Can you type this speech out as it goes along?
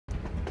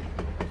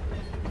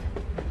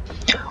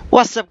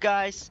What's up,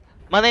 guys?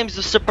 My name is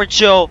the Super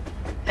Joe,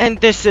 and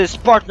this is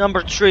part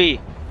number 3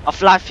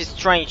 of Life is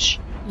Strange.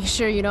 You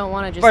sure you don't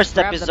want to just First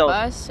grab episode. the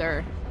bus,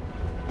 or...?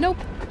 Nope.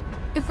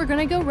 If we're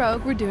gonna go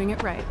rogue, we're doing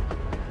it right.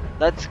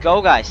 Let's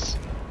go, guys.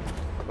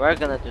 We're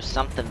gonna do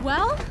something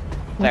Well, What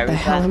very the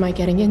hell bad. am I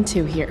getting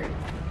into here?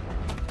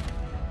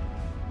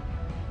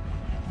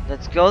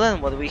 Let's go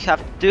then. What do we have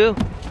to do?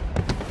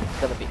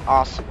 It's gonna be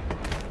awesome.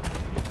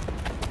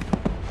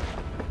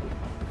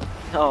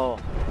 Oh,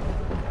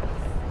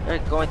 we're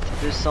going to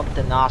do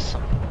something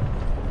awesome.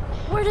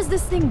 Where does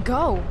this thing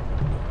go?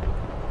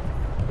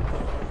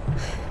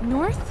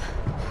 north?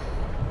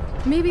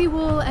 Maybe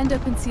we'll end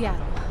up in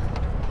Seattle.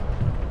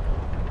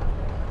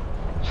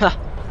 Huh.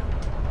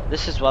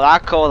 This is what I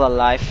call a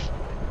life.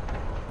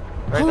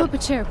 We're Pull gonna- up a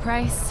chair,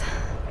 Price.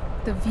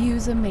 The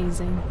view's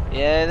amazing.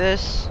 Yeah, it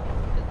is.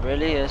 It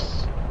really is.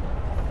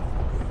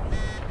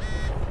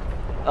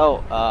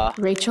 Oh,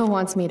 Rachel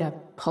wants me to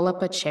pull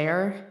up a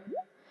chair.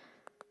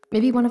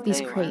 Maybe one of these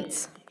hey,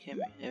 crates.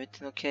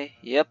 Everything okay?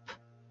 Yep.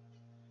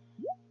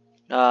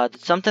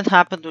 Did something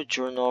happen with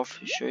your North?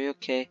 You sure you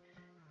okay?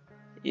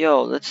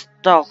 Yo, let's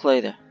talk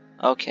later.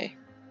 Okay.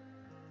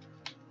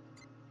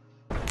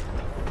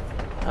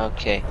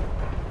 Okay.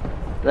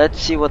 Let's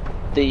see what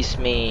these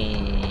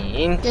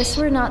mean. Guess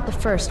we're not the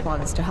first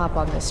ones to hop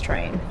on this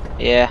train.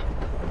 Yeah.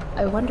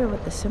 I wonder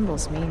what the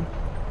symbols mean.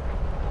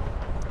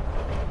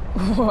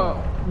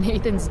 Whoa,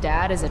 Nathan's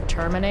dad is a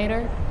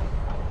Terminator?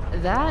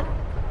 That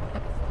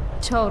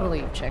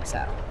totally checks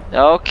out.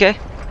 Okay.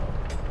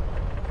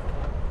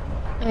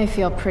 I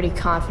feel pretty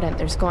confident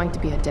there's going to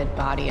be a dead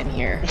body in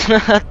here.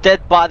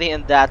 Dead body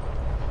and that.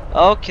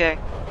 Okay.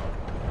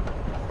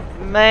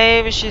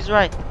 Maybe she's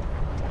right.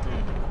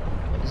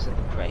 What is in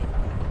the crate?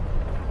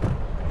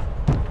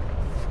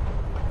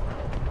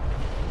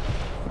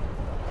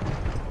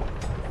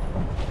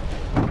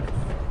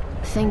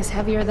 Thing's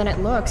heavier than it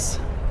looks.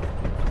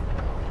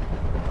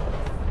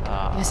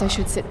 Guess I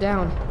should sit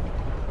down.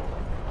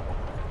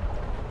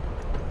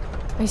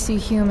 I see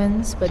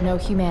humans, but no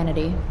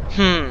humanity.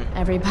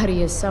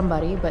 Everybody is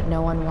somebody, but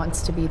no one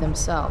wants to be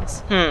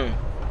themselves.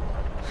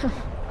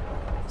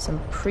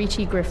 Some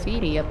preachy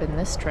graffiti up in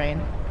this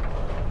train.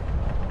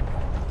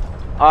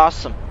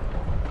 Awesome.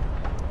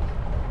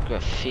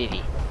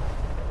 Graffiti.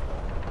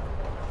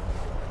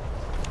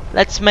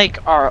 Let's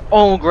make our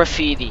own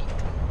graffiti.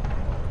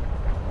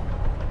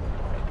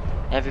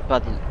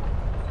 Everybody.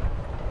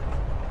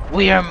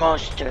 We are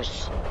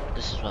monsters.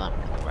 This is what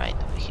I'm gonna write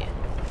over here.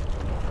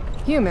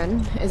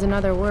 Human is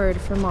another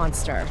word for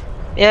monster.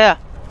 Yeah.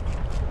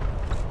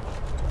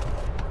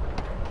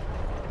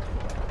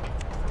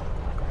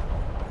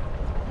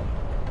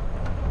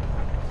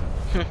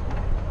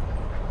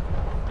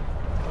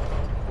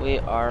 We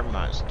are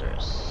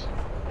monsters.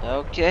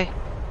 Okay.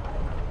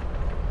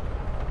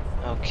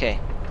 Okay.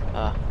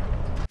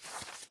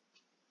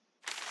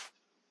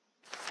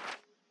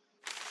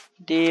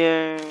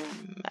 Dear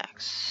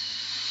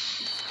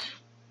Max.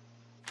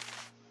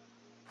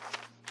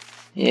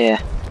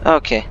 Yeah.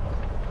 Okay.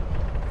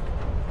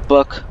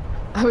 Book.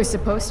 I was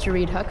supposed to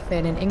read Huck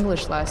Finn in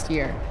English last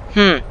year.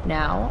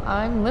 Now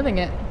I'm living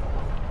it.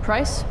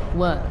 Price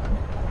 1.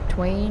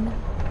 Twain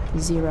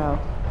 0.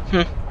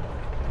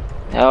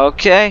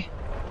 Okay.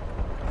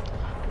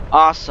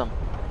 Awesome.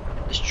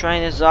 This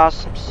train is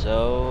awesome,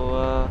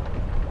 so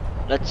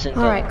let's enjoy.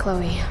 Alright,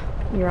 Chloe.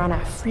 You're on a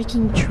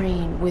freaking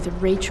train with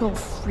Rachel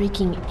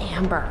freaking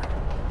Amber.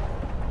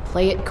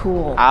 Play it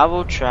cool. I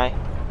will try.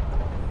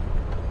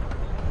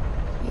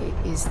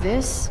 Is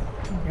this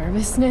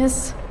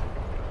nervousness?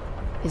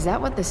 Is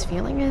that what this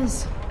feeling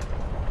is?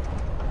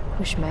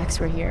 Wish Max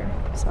were here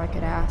so I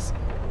could ask.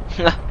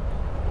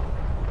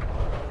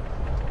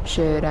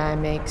 Should I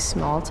make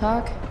small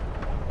talk?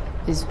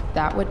 Is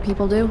that what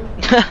people do?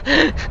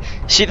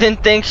 She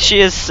didn't think she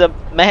is a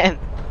man.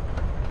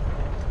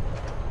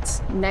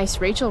 It's nice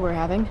Rachel we're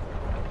having.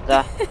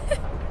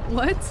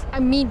 What? I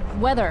mean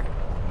weather.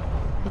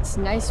 It's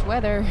nice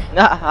weather.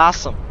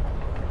 Awesome.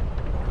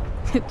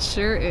 It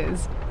sure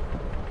is.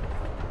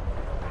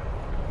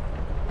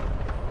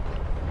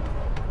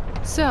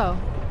 So,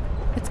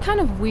 it's kind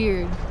of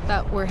weird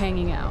that we're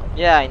hanging out.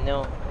 Yeah, I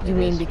know. You It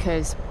mean is.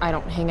 because I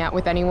don't hang out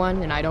with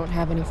anyone and I don't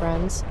have any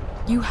friends?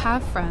 You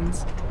have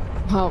friends.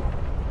 Well,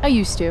 I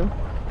used to.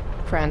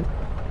 Friend.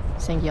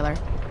 Singular.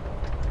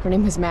 Her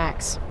name was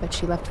Max, but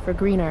she left for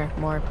greener,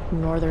 more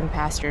northern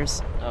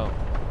pastures. Oh,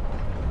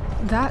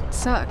 That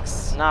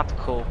sucks. not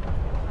cool.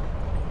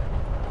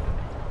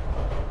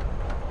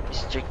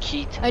 Mr.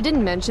 Keaton. I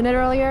didn't mention it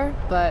earlier,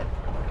 but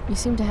you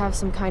seem to have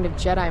some kind of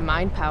Jedi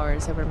mind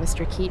powers over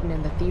Mr. Keaton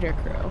and the theater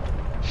crew.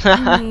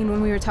 I mean,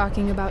 when we were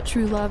talking about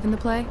true love in the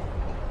play?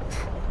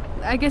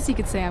 I guess you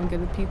could say I'm good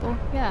with people,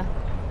 yeah.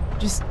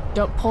 Just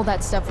don't pull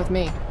that stuff with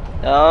me.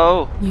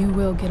 Oh, You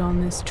will get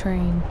on this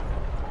train.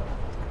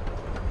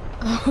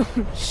 Oh,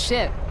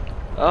 shit.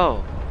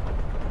 oh,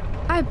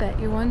 I bet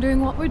you're wondering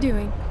what we're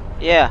doing.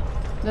 yeah.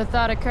 The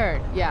thought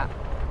occurred, yeah.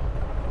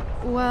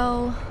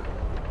 Well,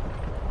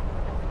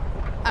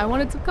 I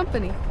wanted some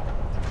company.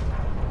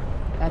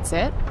 That's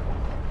it?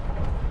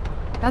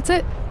 That's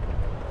it.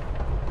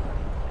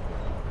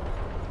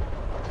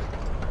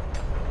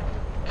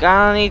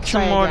 Gonna need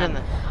Try some more again.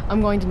 than that.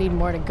 I'm going to need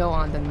more to go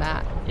on than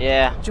that.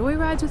 Yeah.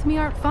 Joyrides with me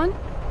aren't fun.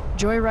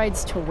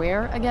 Joyrides to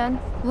where again?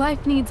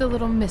 Life needs a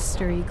little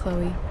mystery,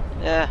 Chloe.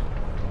 Yeah.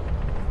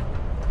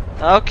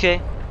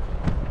 Okay.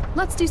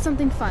 Let's do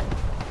something fun.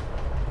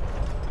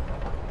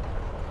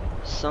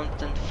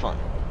 Something fun.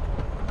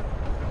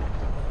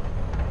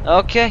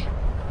 Okay.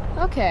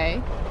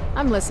 Okay,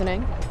 I'm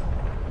listening.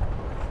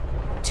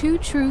 2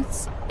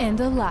 truths and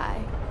a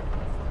lie.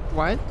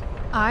 What?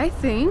 I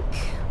think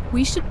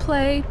we should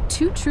play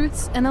 2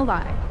 truths and a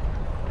lie.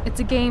 It's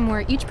a game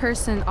where each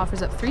person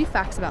offers up 3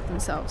 facts about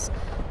themselves,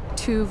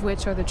 2 of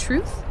which are the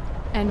truth,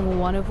 and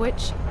 1 of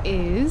which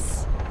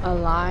is A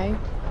lie?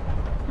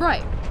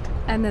 right.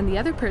 And then the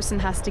other person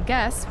has to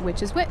guess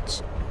which is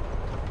which.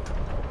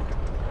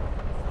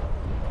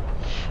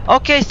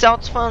 Okay,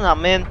 sounds fun.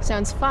 I'm in.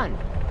 Sounds fun.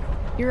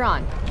 You're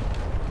on.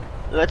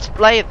 Let's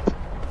play it.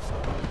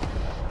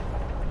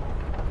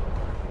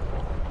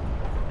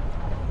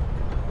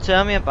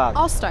 Tell me about it.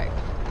 I'll start.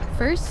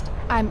 First,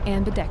 I'm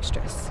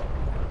ambidextrous.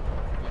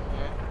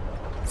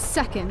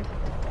 Second,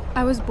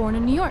 I was born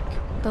in New York,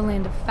 the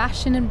land of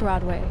fashion and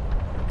Broadway,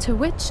 to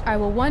which I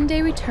will one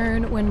day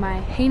return when my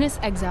heinous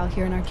exile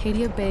here in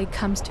Arcadia Bay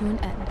comes to an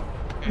end.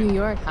 New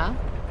York, huh?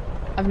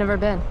 I've never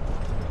been.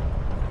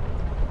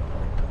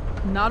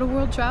 Not a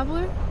world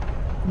traveler?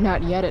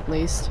 Not yet, at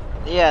least.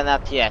 Yeah,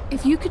 not yet.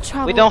 If you could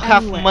travel We don't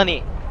have anywhere, money.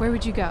 where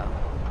would you go?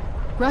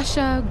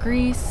 Russia,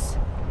 Greece,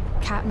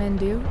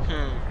 Kathmandu?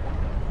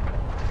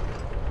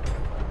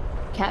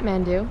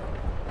 Kathmandu?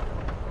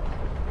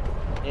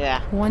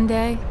 Yeah. One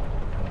day,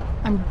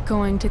 I'm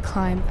going to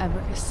climb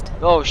Everest.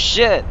 Oh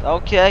shit.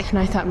 Okay. And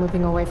I thought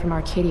moving away from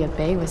Arcadia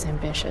Bay was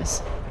ambitious.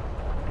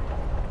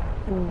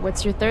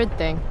 What's your third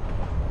thing?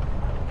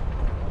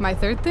 My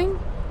third thing?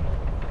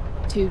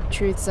 2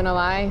 truths and a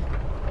lie?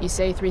 You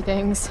say 3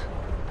 things?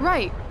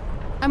 Right.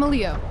 I'm a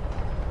Leo.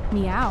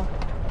 Meow.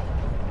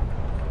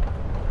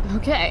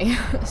 Okay,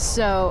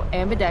 so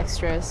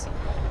ambidextrous,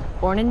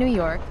 born in New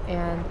York,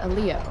 and a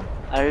Leo.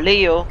 A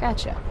Leo.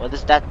 Gotcha. What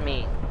does that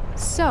mean?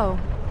 So,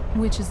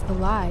 which is the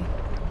lie?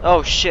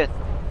 Oh shit.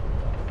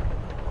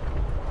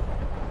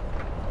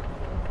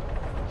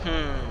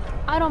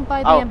 I don't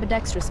buy the Oh.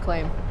 ambidextrous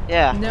claim.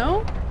 Yeah.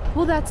 No?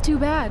 Well, that's too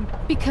bad,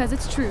 because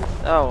it's true.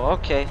 Oh,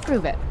 okay.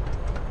 Prove it.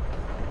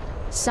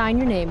 Sign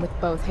your name with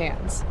both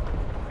hands.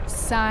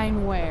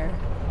 Sign where?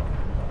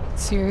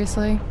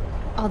 Seriously?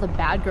 All the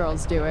bad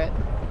girls do it.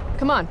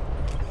 Come on.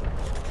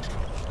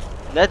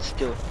 Let's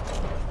do it.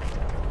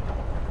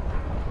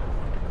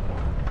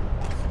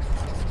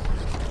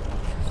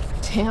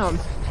 Damn.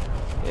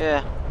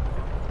 Yeah.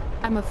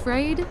 I'm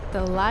afraid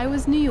the lie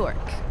was New York.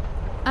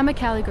 I'm a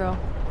Cali girl,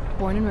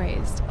 born and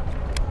raised.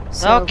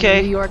 So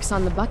Okay. New York's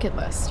on the bucket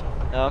list.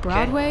 Okay.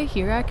 Broadway,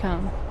 here I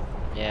come.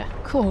 Yeah.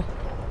 Cool.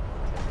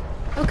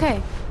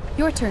 Okay,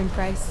 your turn,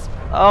 Bryce.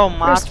 Oh,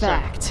 my First turn.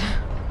 fact.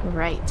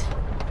 Right.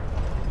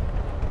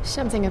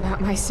 Something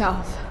about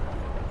myself.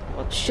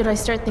 What? Should I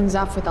start things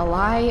off with a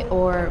lie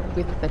or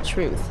with the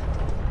truth?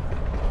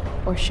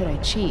 Or should I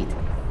cheat?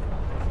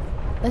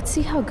 Let's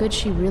see how good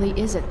she really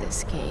is at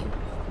this game.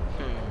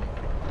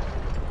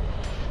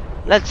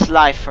 Let's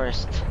lie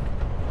first.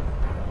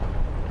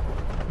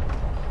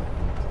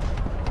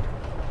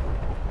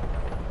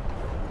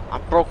 I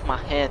broke my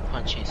hand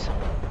punching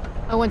someone.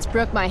 I once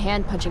broke my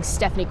hand punching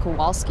Stephanie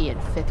Kowalski in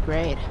 5th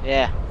grade.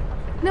 Yeah.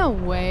 No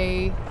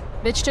way.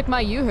 Bitch took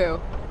my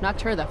yoo-hoo.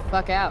 Knocked her the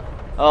fuck out.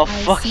 Oh,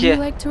 I fuck see yeah. you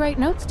like to write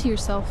notes to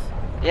yourself.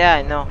 Yeah,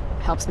 I know.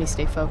 Helps me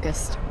stay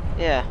focused.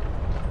 Yeah.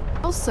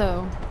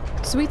 Also,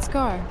 sweet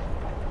scar.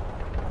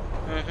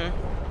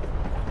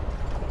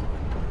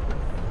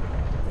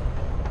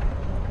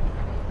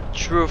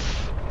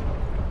 Truth.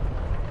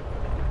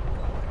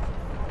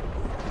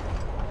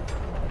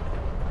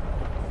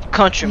 I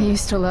Country.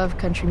 used to love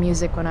country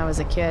music when I was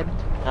a kid.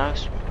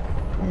 Nice.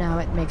 Now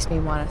it makes me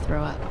want to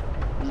throw up.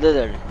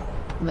 Literally.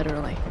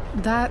 Literally.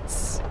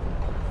 That's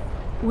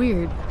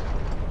weird.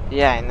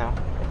 Yeah, I know.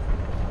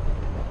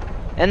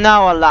 And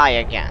now I lie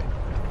again.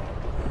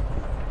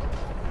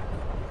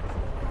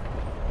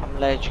 I'm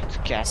allergic to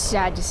cats.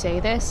 Sad to say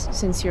this,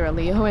 since you're a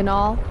Leo and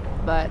all,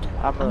 but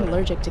I'm I'm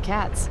allergic to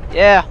cats.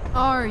 Yeah.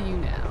 Are you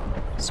now?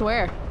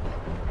 Swear.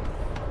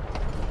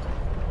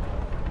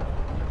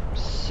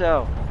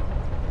 So.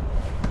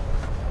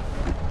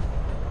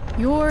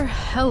 You're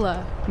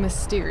hella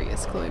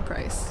mysterious, Chloe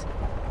Price.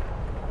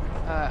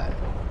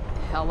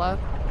 Hella?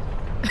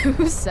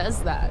 Who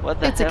says that? What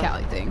the It's hell? a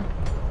Cali thing.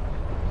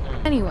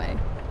 Anyway,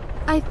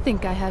 I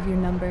think I have your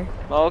number.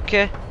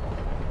 Okay.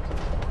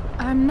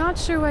 I'm not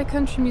sure why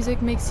country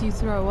music makes you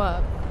throw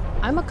up.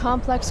 I'm a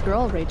complex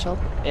girl, Rachel.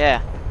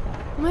 Yeah.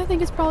 I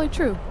think it's probably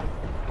true.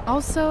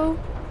 Also,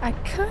 I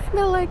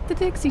kinda like the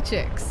Dixie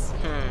Chicks.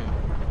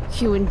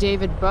 You and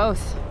David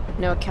both.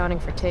 No accounting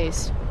for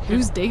taste.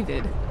 Who's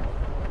David?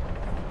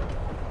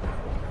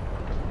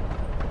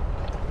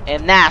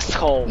 An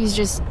asshole. He's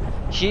just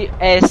He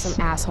is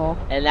some asshole.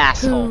 an Who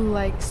asshole.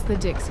 likes the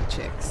Dixie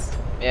Chicks?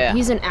 Yeah.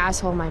 He's an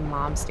asshole my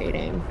mom's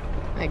dating,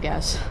 I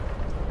guess.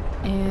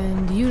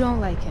 And you don't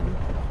like him?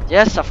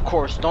 Yes, of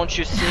course. Don't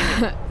you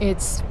see me?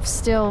 It's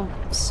still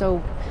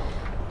so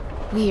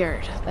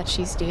weird that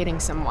she's dating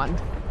someone.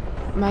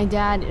 My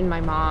dad and my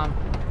mom,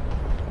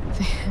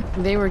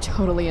 they were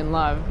totally in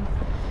love.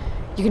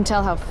 You can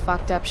tell how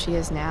fucked up she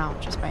is now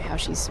just by how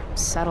she's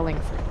settling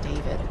for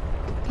David.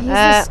 He's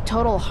this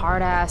total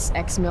hard-ass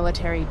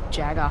ex-military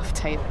jagoff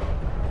type.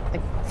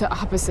 Like, the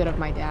opposite of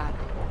my dad.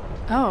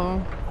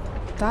 Oh,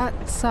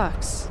 that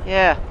sucks.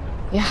 Yeah.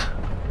 Yeah.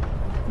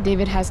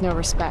 David has no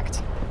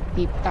respect.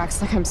 He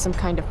acts like I'm some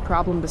kind of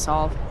problem to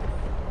solve.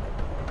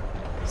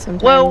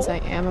 Sometimes I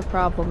am a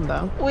problem,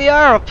 though. We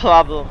are a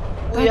problem.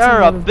 We That's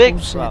are a a load of big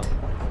bullshit. problem.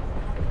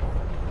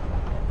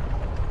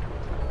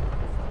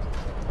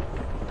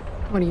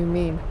 What do you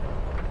mean?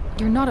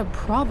 You're not a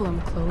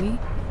problem, Chloe.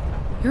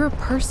 You're a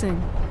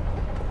person.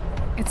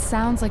 It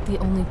sounds like the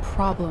only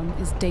problem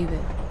is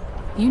David.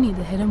 You need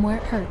to hit him where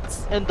it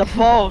hurts. In the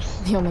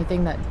balls. The only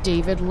thing that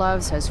David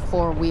loves has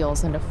 4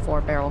 wheels and a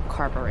 4-barrel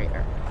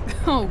carburetor.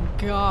 Oh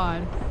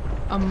God.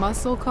 A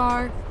muscle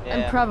car? Yeah.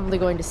 I'm probably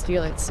going to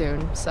steal it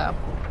soon, so...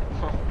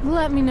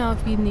 Let me know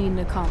if you need an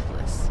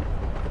accomplice.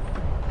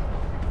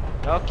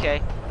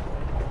 Okay.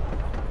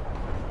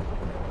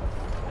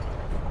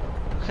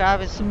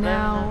 Travis,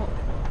 Now,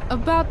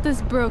 about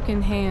this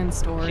broken hand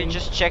story. he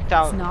just checked It's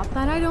out. not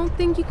that I don't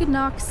think you could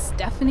knock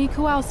Stephanie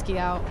Kowalski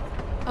out.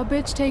 A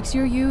bitch takes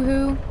your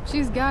yoo-hoo,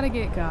 she's gotta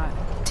get got.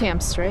 Damn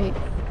straight.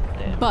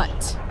 Damn.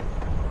 But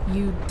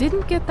you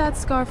didn't get that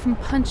scar from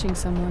punching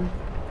someone.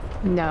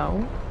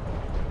 No.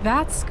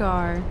 That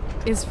scar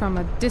is from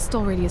a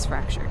distal radius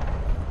fracture.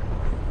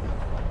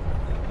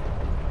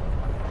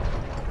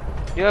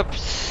 Yep.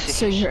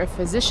 So you're a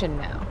physician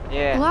now.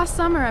 Yeah. Last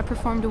summer I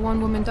performed a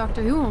one-woman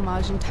Doctor Who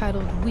homage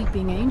entitled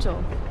Weeping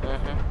Angel.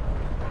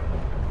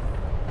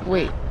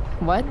 Wait,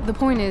 what? The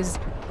point is,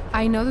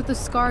 I know that the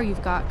scar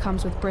you've got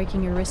comes with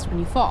breaking your wrist when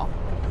you fall.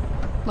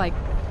 Like,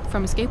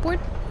 from a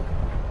skateboard?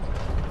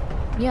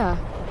 Yeah.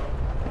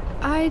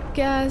 I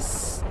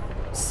guess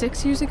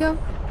 6 years ago?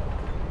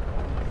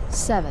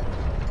 7.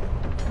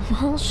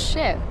 Well,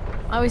 shit.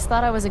 I always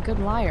thought I was a good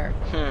liar.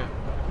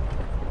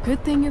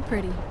 Good thing you're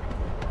pretty.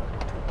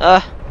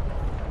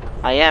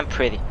 I am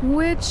pretty.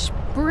 Which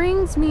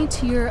brings me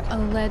to your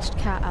alleged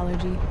cat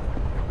allergy.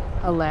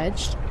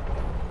 Alleged?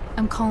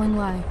 I'm calling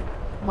lie.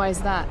 Why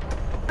is that?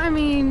 I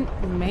mean,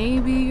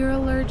 maybe you're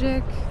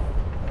allergic,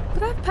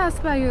 but I've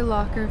passed by your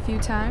locker a few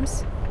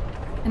times,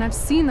 and I've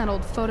seen that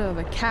old photo of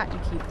a cat you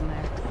keep in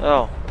there.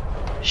 Oh.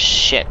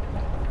 Shit.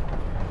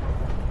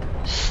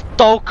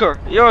 Stalker.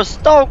 You're a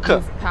stalker.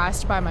 You've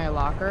passed by my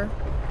locker?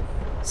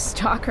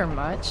 Stalker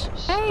much?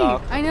 Hey,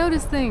 Stalker. I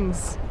notice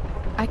things.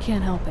 I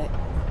can't help it.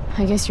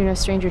 I guess you're no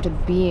stranger to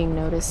being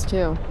noticed,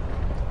 too.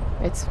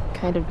 It's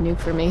kind of new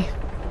for me.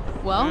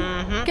 Well,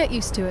 Mhm. get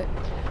used to it.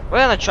 We're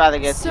gonna try to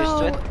get used to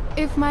So, it.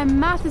 if my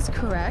math is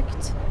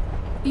correct,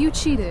 you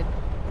cheated.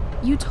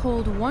 You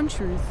told 1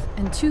 truth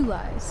and 2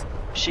 lies.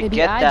 She Maybe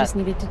get I that. just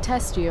needed to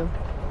test you.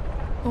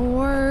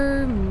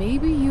 Or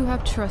maybe you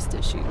have trust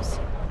issues.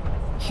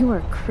 You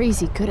are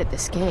crazy good at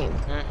this game.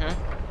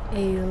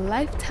 A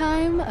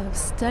lifetime of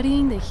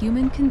studying the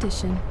human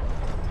condition.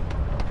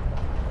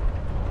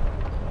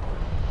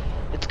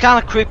 It's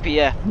kind of creepy,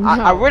 yeah.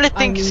 I really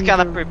think it's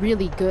kind of you're creepy.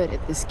 really good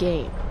at this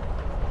game.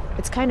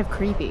 It's kind of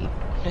creepy.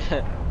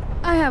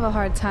 I have a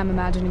hard time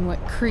imagining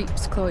what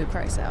creeps Chloe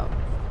Price out.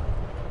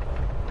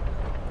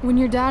 When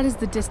your dad is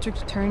the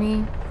district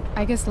attorney,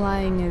 I guess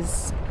lying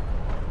is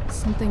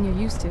something you're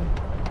used to.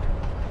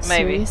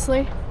 Maybe.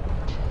 Seriously?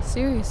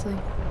 Seriously.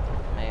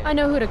 Maybe. I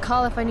know who to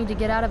call if I need to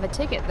get out of a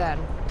ticket then.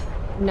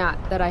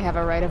 Not that I have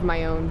a right of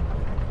my own.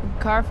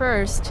 Car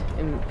first.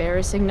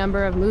 Embarrassing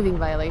number of moving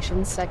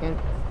violations second.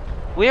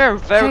 We are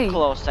very Hey,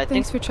 close. I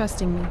Thanks think. for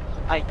trusting me.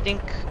 I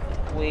think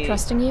we.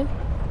 Trusting you?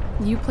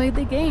 You played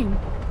the game.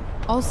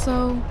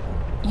 Also,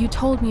 you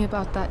told me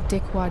about that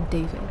dickwad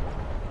David.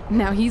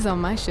 Now he's on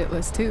my shit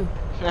list too.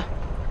 Hell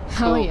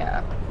Cool.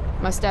 yeah.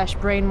 Mustache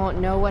brain won't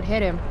know what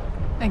hit him.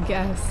 I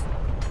guess.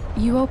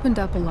 You opened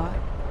up a lot.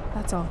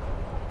 That's all.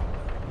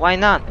 Why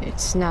not?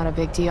 It's not a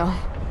big deal.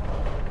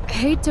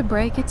 Hate to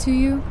break it to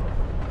you,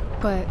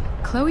 but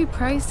Chloe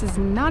Price is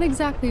not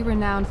exactly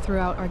renowned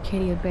throughout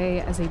Arcadia Bay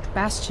as a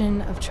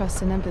bastion of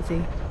trust and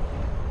empathy.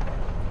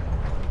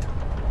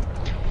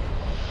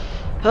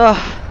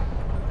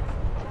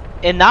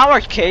 In our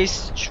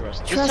case,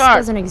 trust is Trust hard.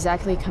 doesn't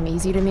exactly come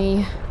easy to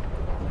me.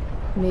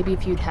 Maybe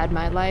if you'd had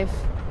my life,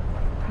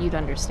 you'd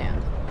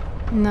understand.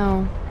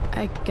 No,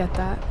 I get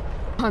that.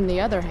 On the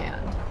other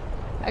hand,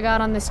 I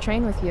got on this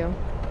train with you,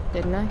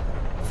 didn't I?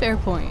 Fair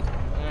point.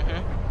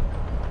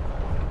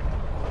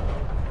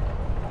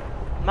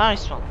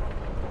 Nice one.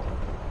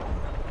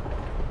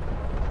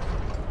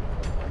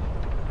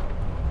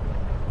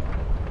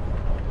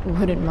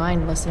 Wouldn't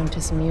mind listening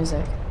to some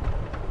music.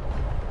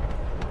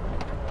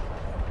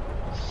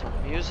 Some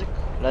music.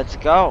 Let's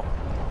go.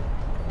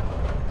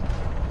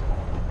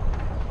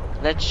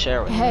 Let's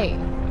share it. Hey,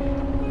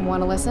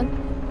 wanna listen?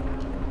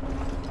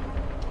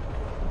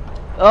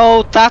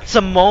 Oh, that's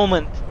a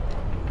moment.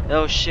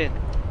 Oh shit.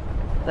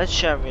 Let's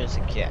share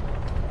music, yeah.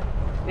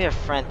 We are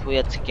friends, we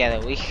are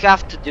together. We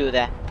have to do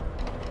that.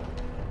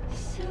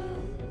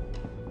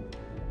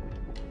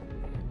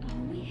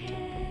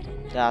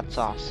 That's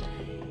awesome.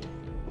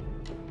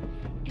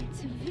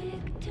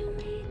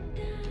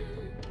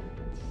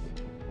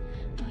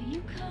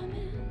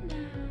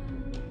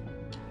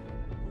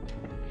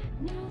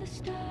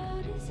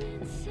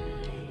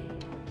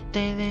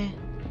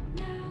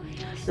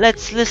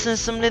 Let's listen to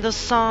some little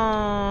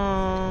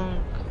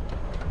song.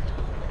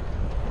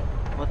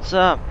 What's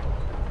up?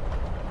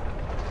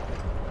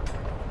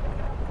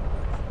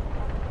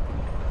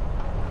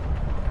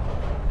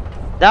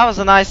 That was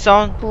a nice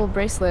song. Cool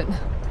bracelet.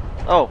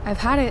 Oh, I've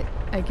had it,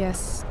 I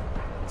guess,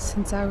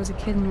 since I was a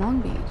kid in Long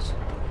Beach.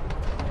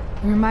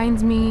 It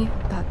reminds me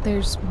that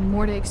there's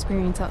more to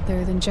experience out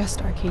there than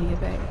just Arcadia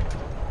Bay.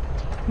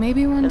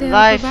 Maybe one day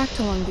I'll go back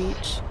to Long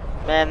Beach.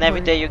 man,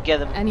 every Or day you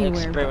get an anywhere,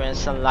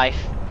 experience but in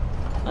life.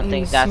 I maybe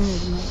think that's sooner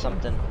than later.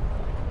 something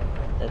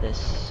that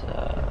is,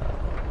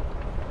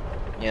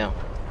 you know.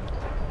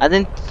 I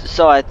didn't,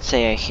 so I'd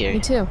say I hear Me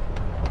you. too.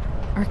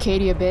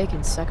 Arcadia Bay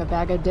can suck a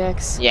bag of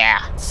dicks.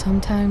 Yeah.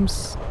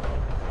 Sometimes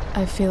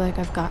I feel like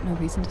I've got no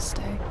reason to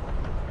stay.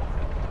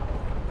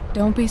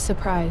 Don't be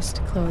surprised,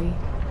 Chloe,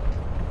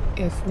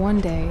 if one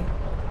day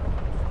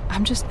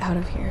I'm just out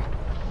of here.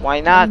 Why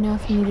Let not? me know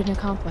if you need an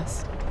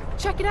accomplice.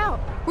 Check it out!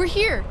 We're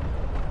here!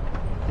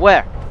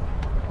 Where?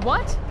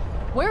 What?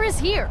 Where is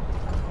here?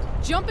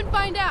 Jump and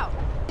find out!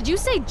 Did you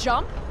say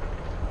jump?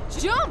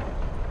 Jump!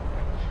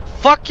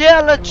 Fuck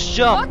yeah, let's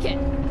jump. Fuck it!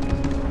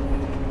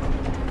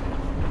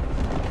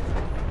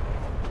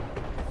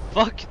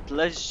 Fuck it,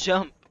 let's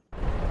jump.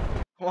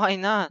 Why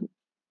not?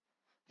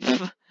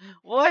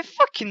 Why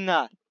fucking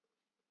not?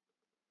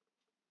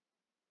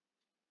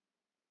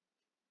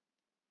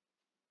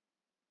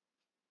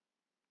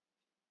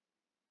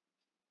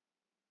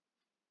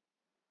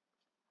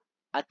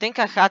 I think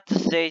I had to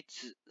say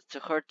to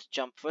her to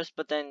jump first,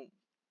 but then,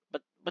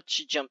 but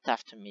she jumped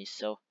after me,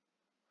 so.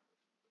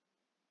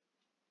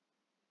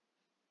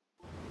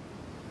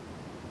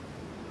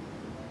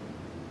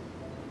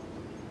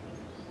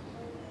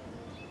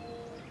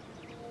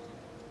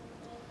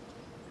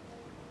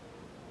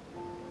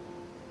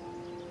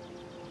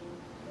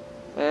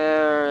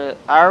 Where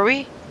are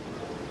we?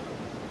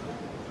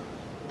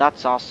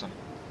 That's awesome.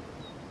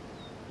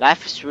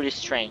 Life is really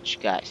strange,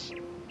 guys.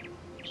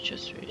 It's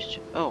just really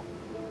strange. Oh.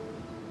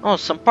 Oh,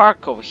 some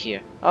park over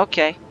here.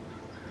 Okay.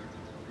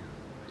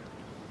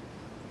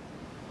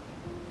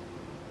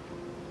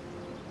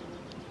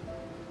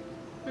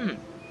 Hmm.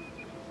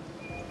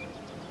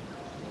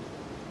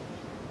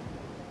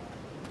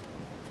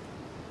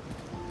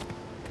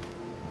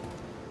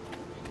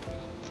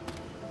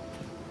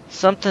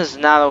 Something's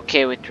not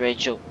okay with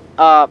Rachel.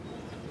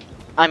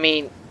 I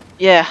mean,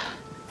 yeah,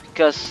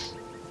 because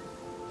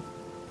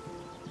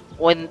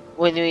when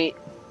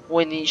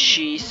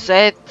she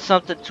said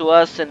something to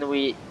us and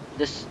we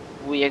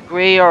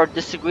agree or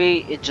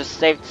disagree, it just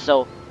saved.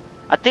 So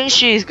I think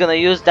she's gonna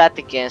use that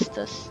against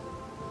us.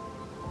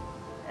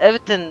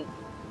 Everything,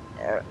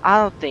 I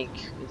don't think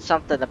it's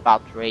something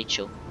about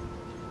Rachel.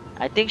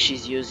 I think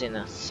she's using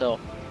us, so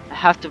I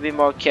have to be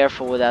more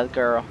careful with that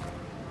girl.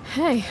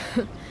 Hey,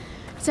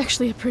 it's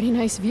actually a pretty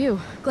nice view.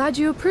 Glad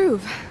you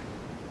approve.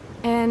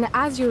 And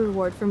as your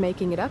reward for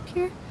making it up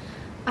here,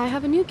 I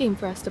have a new game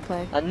for us to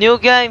play. A new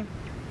game?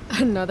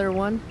 Another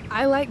one?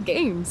 I like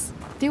games.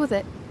 Deal with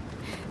it.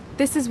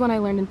 This is one I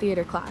learned in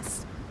theater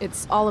class.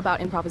 It's all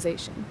about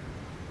improvisation.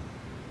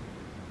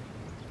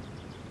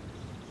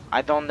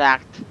 I don't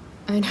act.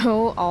 I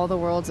know all the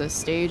world's a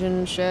stage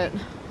and shit,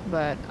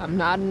 but I'm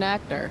not an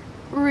actor.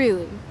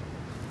 Really?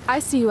 I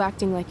see you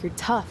acting like you're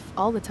tough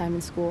all the time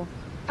in school.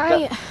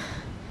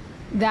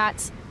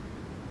 That's...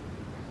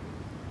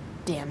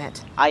 Damn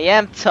it. I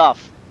am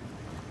tough.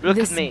 Look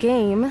This at me.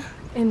 game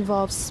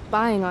involves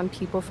spying on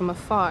people from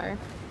afar.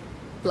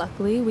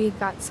 Luckily, we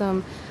got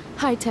some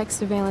high-tech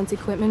surveillance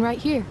equipment right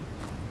here.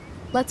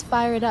 Let's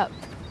fire it up.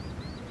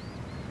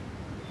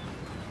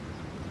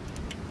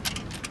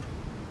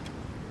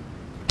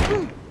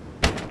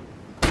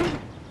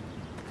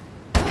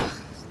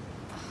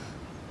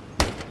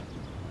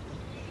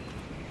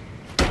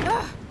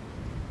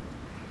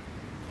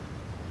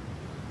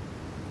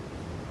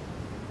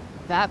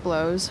 That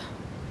blows.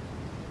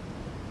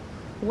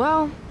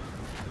 Well,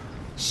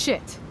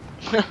 shit.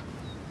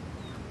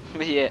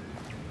 Yeah.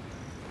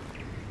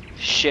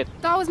 Shit.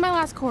 That was my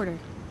last quarter.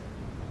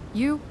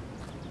 You?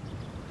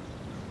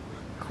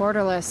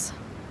 Quarterless.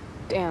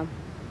 Damn.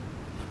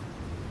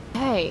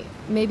 Hey,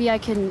 maybe I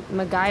can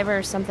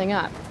MacGyver something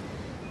up.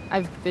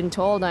 I've been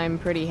told I'm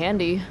pretty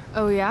handy.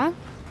 Oh yeah?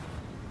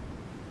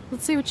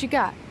 Let's see what you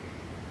got.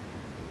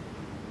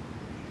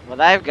 What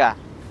I've got.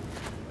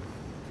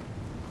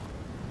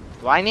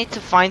 Do I need to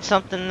find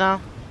something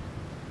now?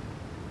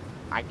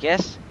 I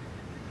guess.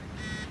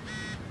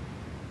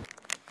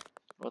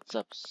 What's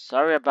up?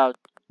 Sorry about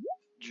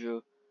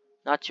Drew.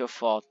 Not your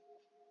fault,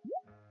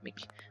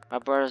 Mickey. My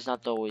brother's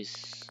not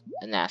always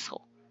an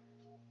asshole.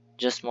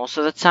 Just most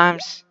of the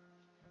times,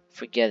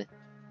 forget it.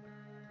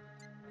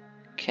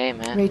 Okay,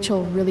 man.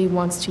 Rachel really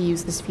wants to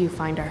use this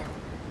viewfinder.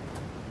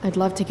 I'd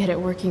love to get it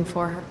working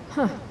for her.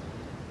 Huh.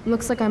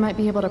 Looks like I might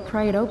be able to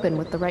pry it open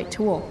with the right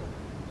tool.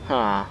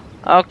 Huh.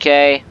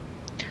 Okay.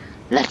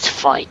 Let's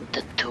find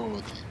the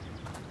tool.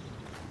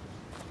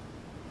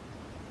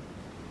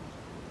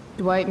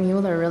 Dwight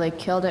Mueller really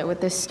killed it with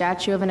this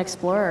statue of an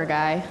explorer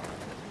guy.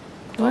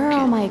 Where are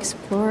all my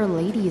explorer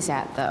ladies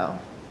at, though?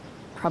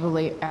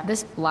 Probably at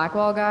this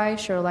Blackwall guy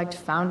sure liked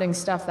founding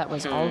stuff that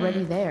was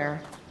already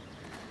there.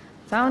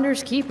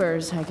 Founders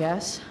keepers, I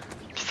guess.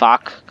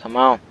 Fuck, come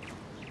on.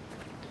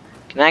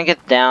 Can I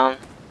get down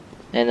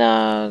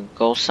and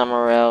go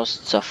somewhere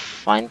else to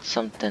find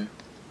something?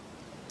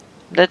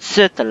 Let's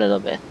sit a little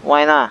bit.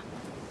 Why not?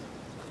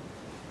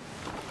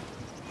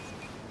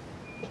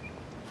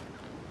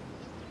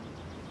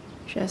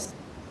 Just...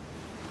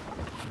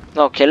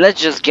 Okay, let's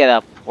just get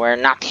up. We're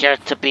not here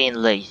to being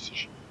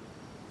lazy.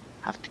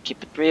 Have to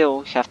keep it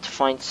real. We have to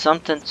find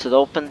something to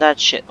open that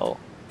shit. Oh,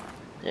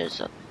 there's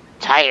a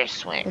tire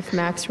swing. If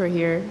Max were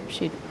here,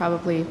 she'd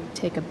probably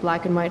take a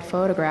black and white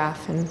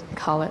photograph and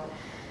call it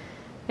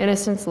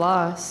Innocence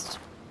Lost,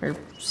 or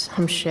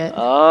some shit.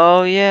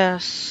 Oh yeah,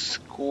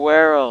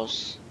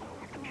 squirrels.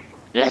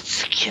 Let's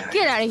secure it.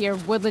 Get out of here,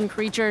 woodland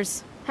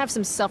creatures. Have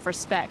some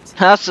self-respect.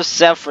 Have some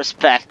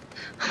self-respect.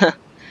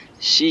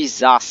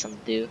 She's awesome,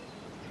 dude.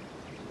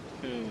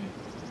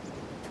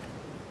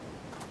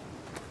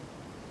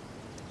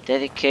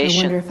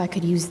 Dedication. I wonder if I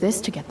could use this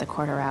to get the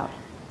quarter out.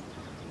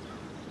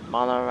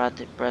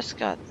 Monorati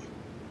Prescott.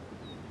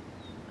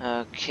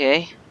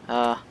 Okay.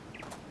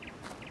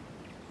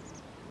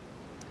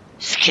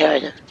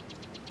 Scared.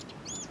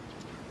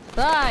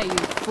 Ah, you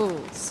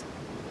fools.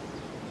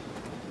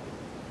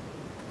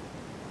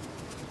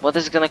 What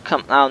is gonna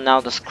come out now?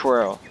 The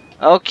squirrel.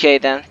 Okay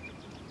then.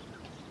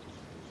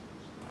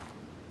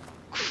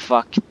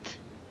 Fuck it.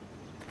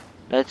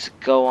 Let's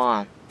go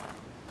on.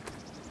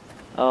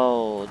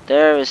 Oh,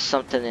 there is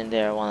something in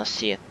there. I wanna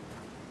see it.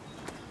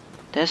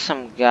 There's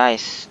some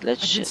guys.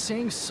 Let's I've been just.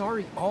 saying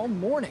sorry all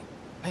morning.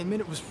 I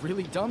admit it was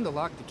really dumb to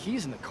lock the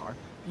keys in the car.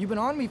 You've been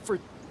on me for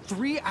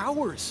 3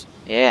 hours.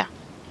 Yeah.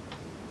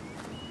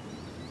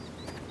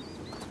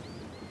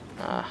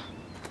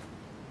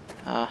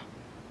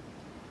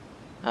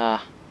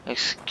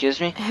 Excuse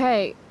me?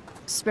 Hey,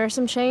 spare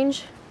some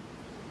change?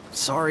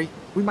 Sorry.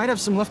 We might have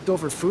some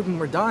leftover food when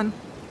we're done.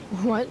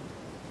 What?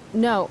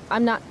 No,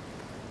 I'm not...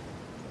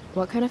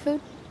 What kind of food?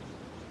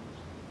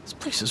 This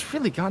place has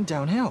really gone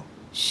downhill.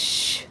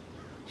 Shh.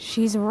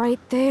 She's right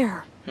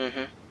there.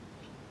 Mm-hmm.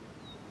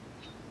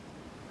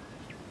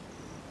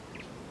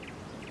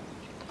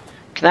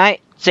 Can I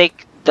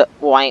take the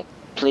wine,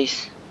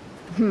 please?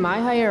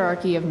 My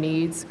hierarchy of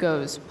needs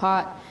goes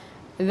pot,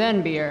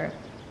 then beer,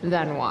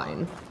 then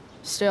wine.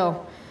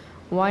 Still,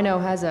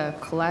 wino has a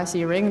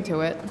classy ring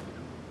to it.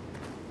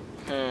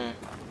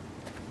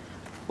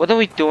 What are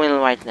we doing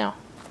right now?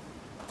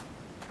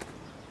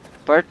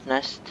 Bird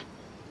nest.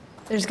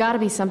 There's gotta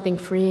be something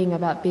freeing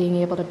about being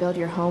able to build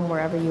your home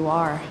wherever you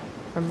are,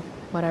 from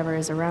whatever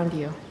is around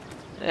you.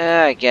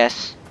 Yeah, I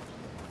guess.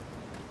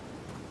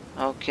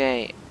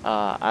 Okay,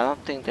 I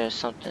don't think there's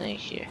something in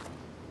here.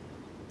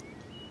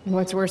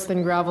 What's worse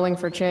than groveling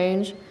for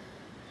change?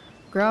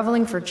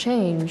 Groveling for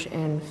change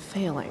and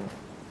failing.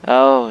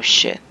 Oh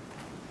shit.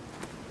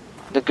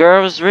 The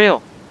girl is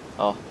real.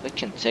 Oh, we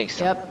can take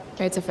some.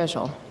 Yep, it's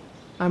official.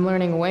 I'm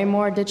learning way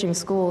more ditching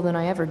school than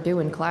I ever do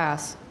in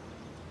class.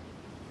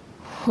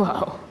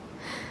 Whoa,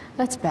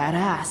 that's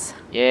badass.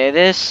 Yeah, it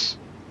is.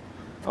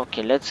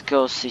 Okay, let's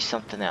go see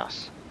something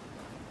else.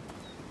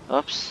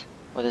 Oops,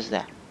 what is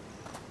that?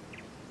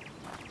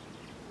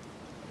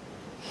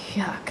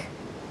 Yuck.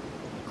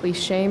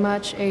 Cliche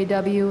much,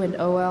 AW and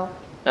OL?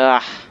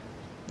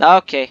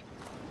 Okay.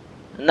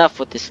 Enough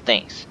with these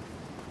things.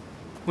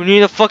 We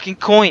need a fucking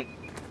coin.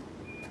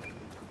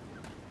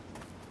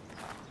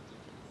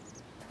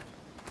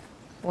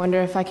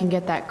 Wonder if I can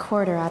get that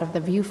quarter out of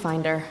the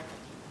viewfinder.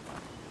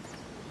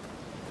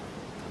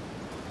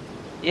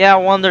 Yeah, I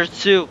wonder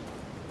too.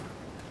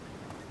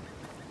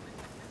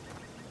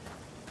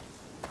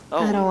 I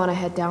don't Oh, want to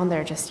head down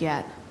there just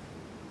yet.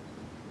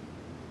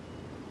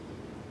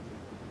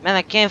 man,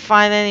 I can't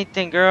find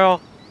anything,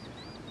 girl.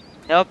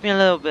 Help me a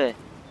little bit.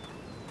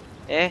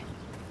 Eh?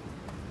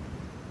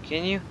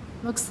 Can you?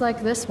 Looks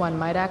like this one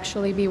might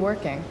actually be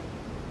working.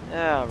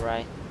 Yeah,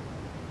 alright.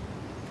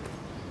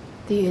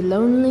 The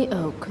lonely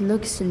oak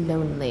looks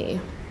lonely.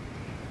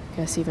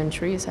 Guess even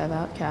trees have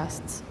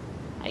outcasts.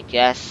 I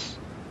guess.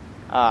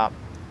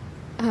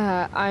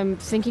 I'm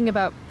thinking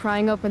about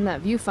prying open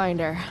that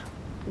viewfinder.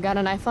 Got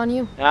a knife on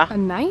you? Yeah? A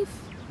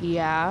knife?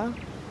 Yeah.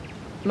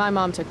 My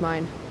mom took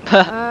mine.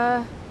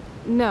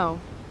 No.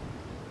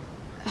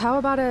 How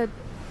about a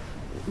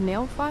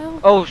nail file?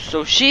 Oh,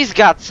 so she's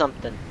got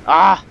something.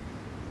 Ah!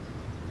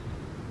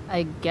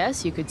 I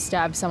guess you could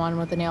stab someone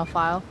with a nail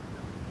file.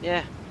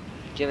 Yeah.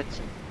 Give it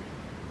to me.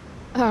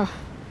 Oh,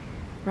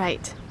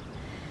 right.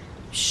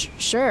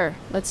 Sure,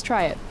 let's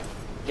try it.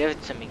 Give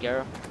it to me,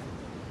 girl.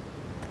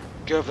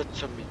 Give it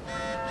to me.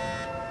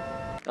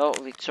 Oh,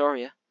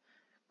 Victoria.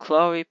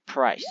 Chloe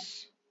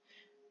Price.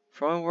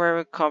 From where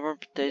we cover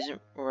potassium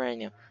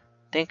uranium.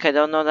 Think I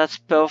don't know that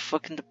spell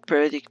fucking the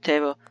periodic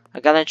table. I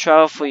got in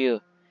trouble for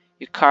you.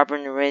 You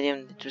carbon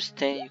uranium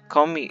interesting. You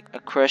call me a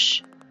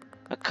crush.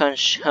 A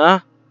cunch,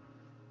 huh?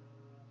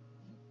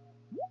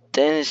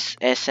 Dennis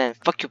SN.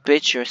 Fuck you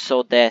bitch, you're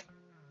so dead.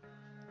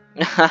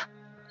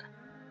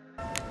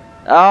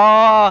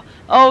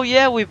 Oh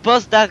yeah, we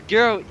buzzed that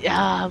girl. Yeah,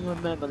 I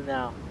remember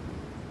now.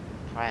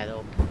 Pry it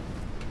open.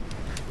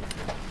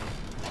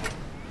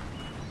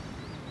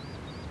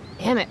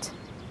 Damn it.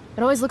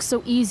 It always looks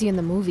so easy in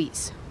the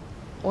movies.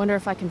 I wonder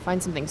if I can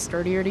find something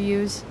sturdier to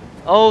use.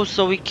 Oh,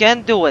 so we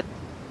can do it.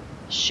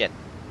 Shit.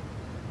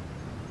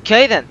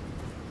 Okay then.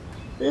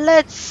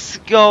 Let's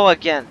go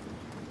again.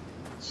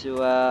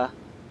 To I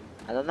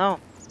don't know.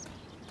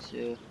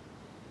 To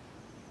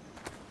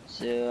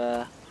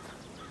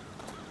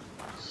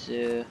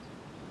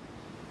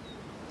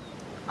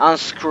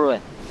unscrew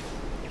it.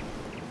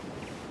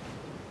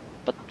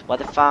 But what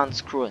if I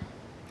unscrew it?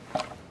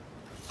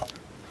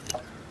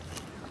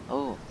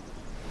 Oh.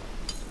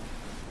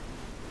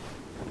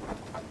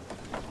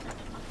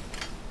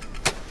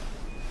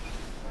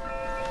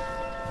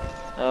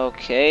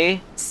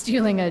 Okay.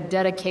 Stealing a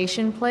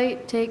dedication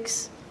plate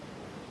takes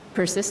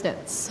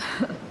persistence.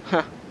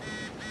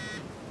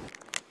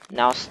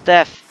 Now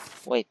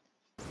Steph. Wait.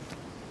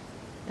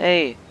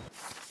 Hey.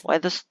 Why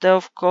does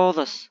Steph call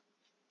us?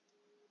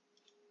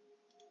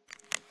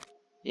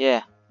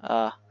 Yeah.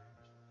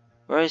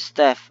 Where is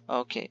Steph?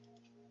 Okay.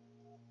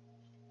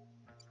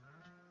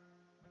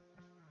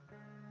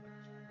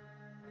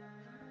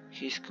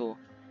 He's cool.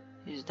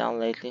 He's down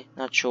lately.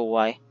 Not sure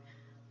why.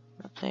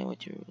 Not playing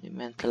with you really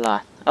meant a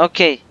lot.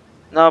 Okay.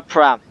 No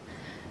problem.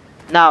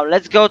 Now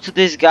let's go to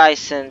these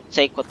guys and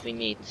take what we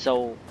need.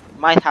 So we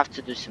might have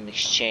to do some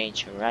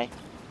exchange, alright?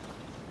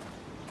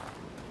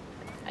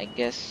 I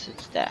guess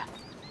it's that.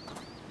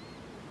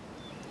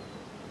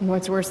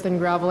 What's worse than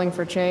groveling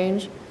for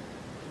change?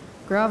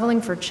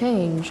 Groveling for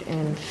change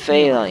and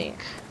Failing.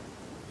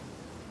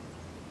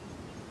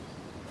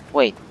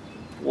 Wait.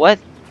 What?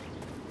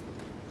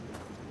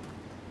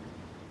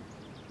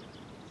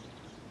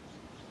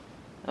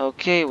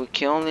 Okay, we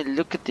can only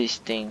look at these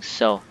things,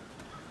 so...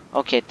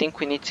 Okay, I think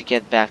we need to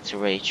get back to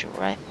Rachel,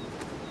 right?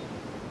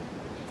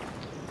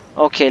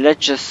 Okay,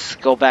 let's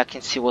just go back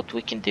and see what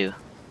we can do.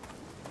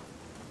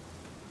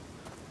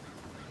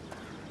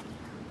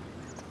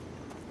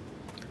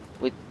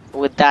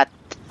 With that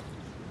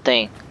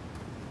thing.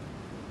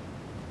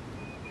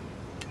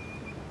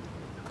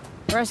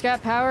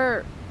 Rescat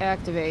power,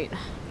 activate.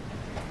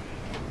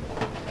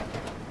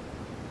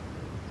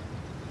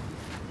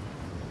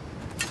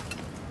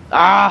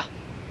 Ah!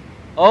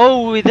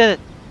 Oh, we did it!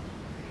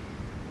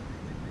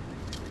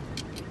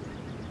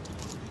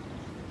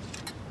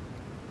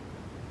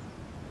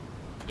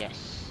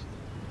 Yes.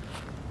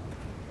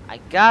 I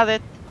got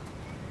it!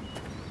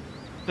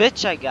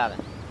 Bitch, I got it!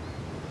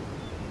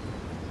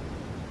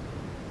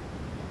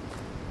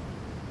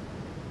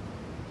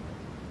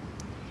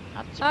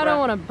 I don't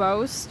want to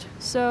boast,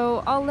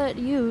 so I'll let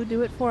you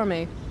do it for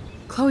me.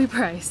 Chloe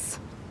Price,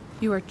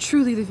 you are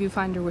truly the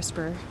viewfinder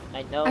whisperer.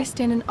 I know. I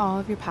stand in awe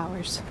of your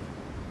powers.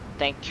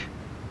 Thank you.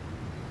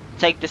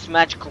 Take this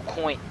magical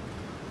coin.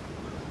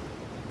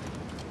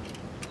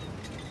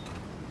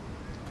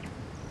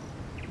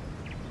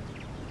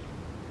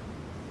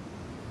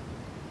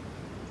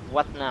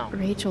 What now?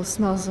 Rachel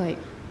smells like...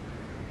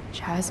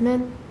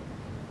 jasmine?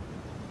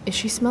 Is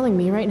she smelling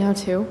me right now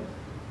too?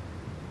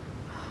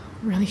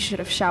 Really should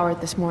have showered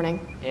this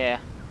morning. Yeah.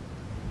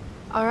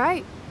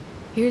 Alright,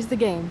 here's the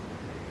game.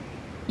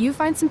 You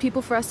find some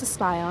people for us to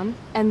spy on,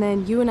 and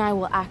then you and I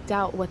will act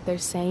out what they're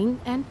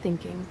saying and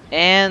thinking.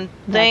 And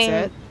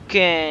That's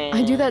thinking. it.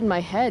 I do that in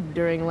my head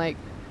during, like,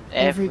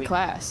 every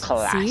class.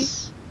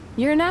 See?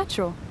 You're a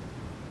natural.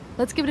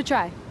 Let's give it a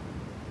try.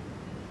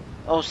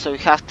 Oh, so we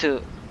have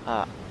to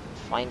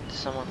find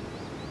someone.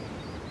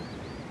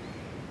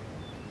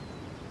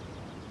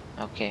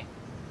 Okay.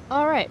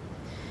 Alright.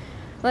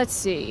 Let's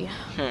see.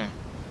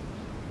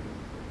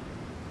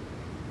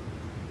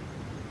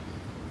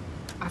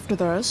 After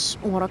this,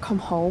 wanna come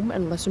home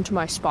and listen to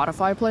my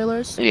Spotify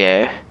playlist?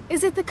 Yeah.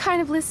 Is it the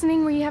kind of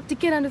listening where you have to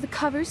get under the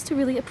covers to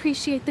really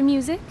appreciate the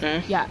music?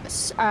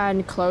 Yes,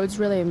 and clothes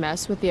really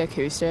mess with the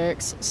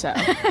acoustics, so...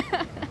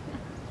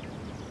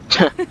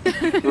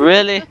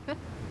 Really?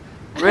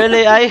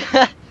 Really?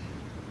 I...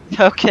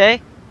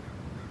 Okay.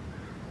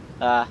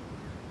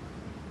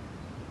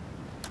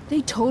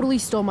 They totally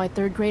stole my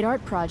third grade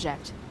art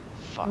project.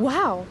 Fuck.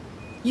 Wow,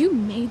 you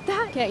made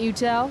that? Can't you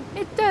tell?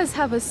 It does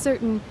have a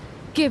certain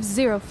give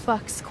zero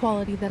fucks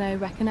quality that I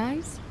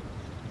recognize.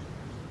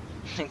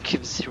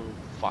 Give 0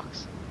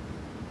 fucks.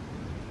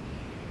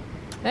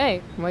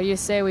 Hey, what do you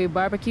say we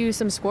barbecue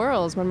some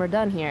squirrels when we're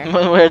done here?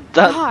 When we're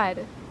done.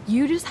 God,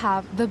 you just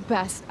have the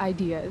best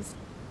ideas.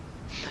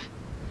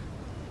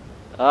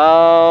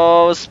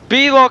 Oh,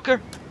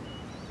 Speedwalker.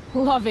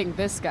 Loving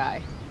this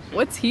guy.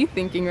 What's he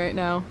thinking right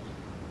now?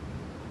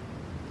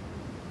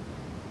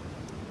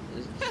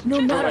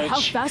 No matter how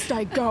Wedge. fast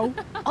I go,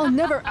 I'll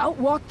never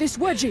outwalk this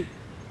wedgie.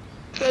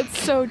 That's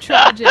so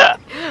tragic,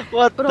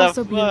 What but the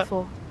also fuck?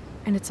 beautiful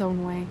in its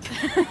own way.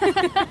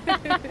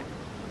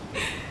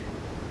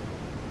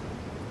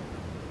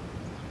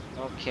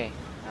 Okay.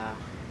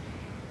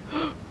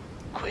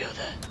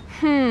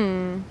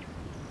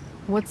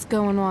 What's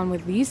going on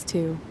with these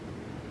two?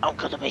 I'm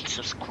gonna make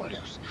some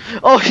squirtles.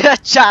 Oh yeah,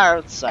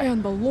 Charles.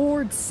 And the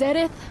Lord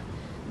saideth,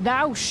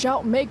 Thou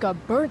shalt make a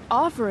burnt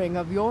offering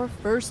of your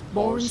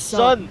firstborn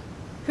son.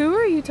 Who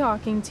are you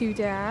talking to,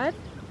 Dad?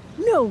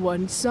 No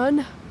one,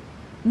 son.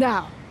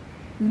 Now,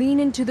 lean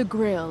into the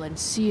grill and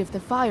see if the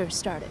fire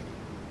started.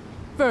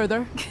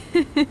 Further.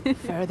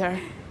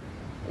 Further.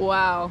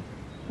 Wow,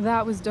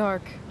 that was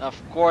dark.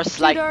 Of course,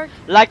 Too like dark.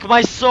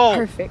 my soul.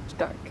 Perfect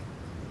dark.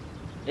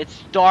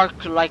 It's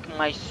dark like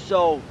my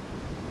soul.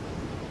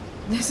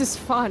 This is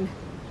fun.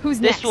 Who's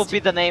This next? will be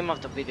the name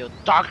of the video.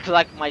 Dark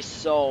like my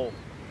soul.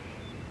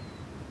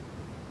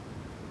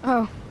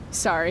 Oh,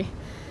 sorry.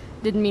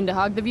 Didn't mean to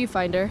hog the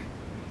viewfinder.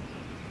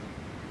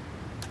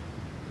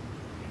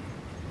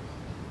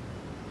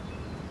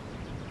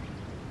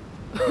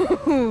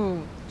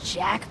 Ooh,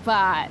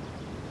 jackpot.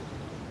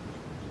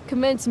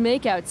 Commence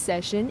makeout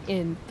session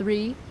in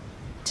 3,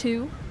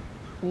 2,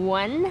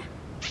 1.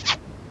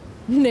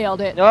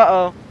 Nailed it.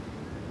 Uh-oh.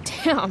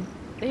 Damn,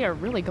 they are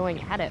really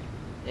going at it.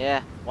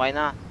 Yeah, why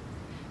not?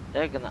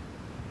 They're gonna...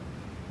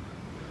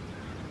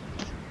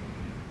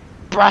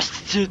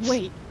 Prostitutes!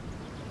 Wait,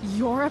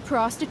 you're a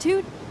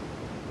prostitute?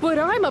 But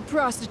I'm a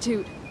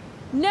prostitute.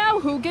 Now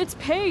who gets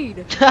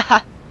paid?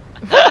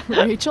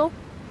 Rachel?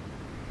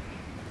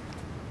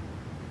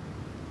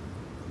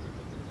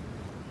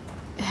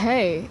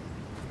 Hey,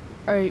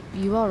 are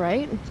you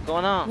alright? What's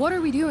going on? What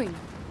are we doing?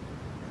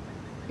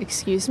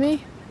 Excuse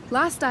me?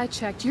 Last I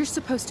checked, you're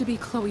supposed to be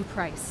Chloe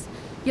Price.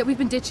 Yet we've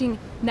been ditching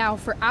now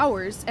for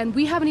hours, and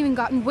we haven't even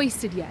gotten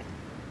wasted yet.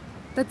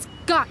 That's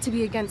got to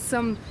be against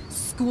some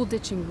school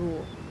ditching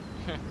rule.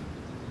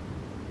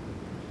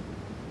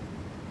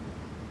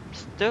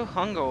 Still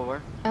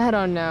hungover. I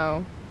don't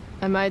know.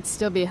 I might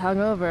still be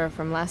hungover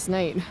from last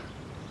night.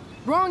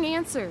 Wrong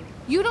answer.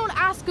 You don't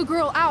ask a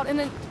girl out and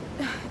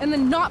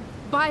then not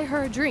buy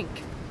her a drink.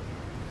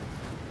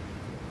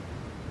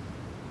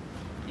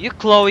 You,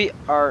 Chloe,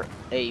 are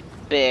a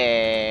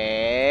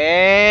bitch.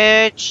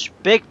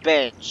 Big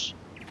bitch.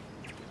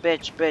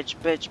 Bitch, bitch,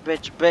 bitch,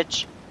 bitch,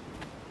 bitch.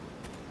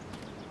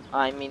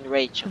 I mean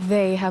Rachel.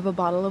 They have a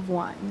bottle of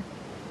wine.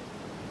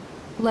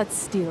 Let's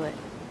steal it.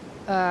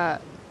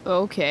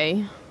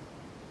 Okay.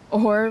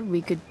 Or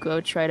we could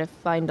go try to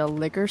find a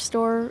liquor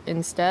store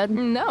instead.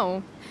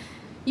 No.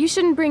 You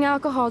shouldn't bring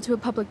alcohol to a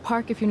public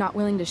park if you're not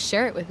willing to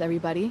share it with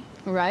everybody,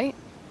 right?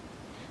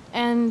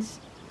 And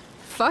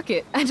fuck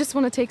it. I just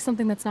want to take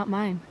something that's not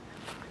mine.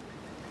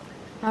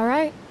 All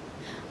right.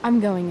 I'm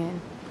going in.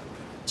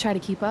 Try to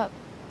keep up.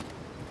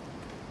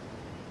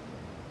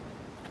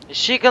 Is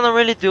she gonna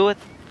really do it?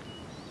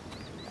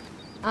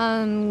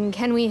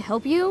 Can we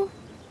help you?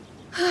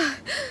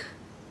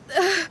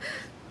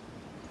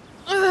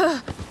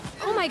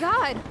 Oh my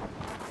god.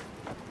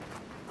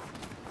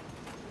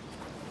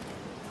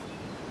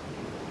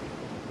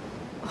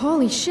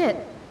 Holy shit.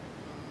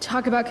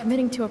 Talk about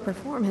committing to a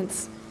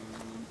performance.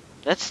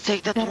 Let's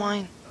take that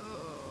wine.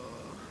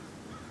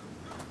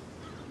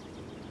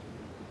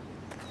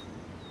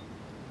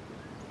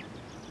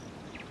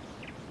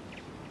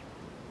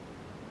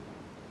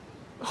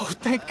 Oh,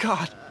 thank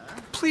God.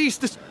 Please,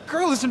 this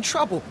girl is in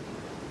trouble.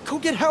 Go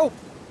get help.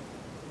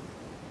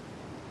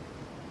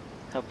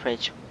 Help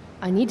Rachel.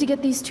 I need to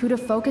get these two to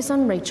focus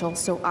on Rachel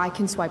so I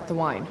can swipe the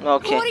wine.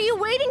 Okay. What are you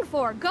waiting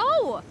for?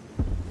 Go!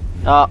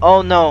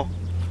 Oh no.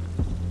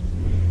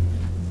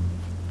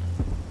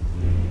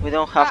 We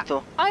don't have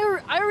to. I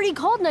already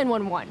called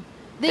 911.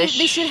 They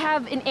should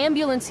have an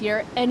ambulance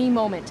here any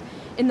moment.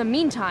 In the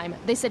meantime,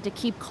 they said to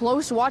keep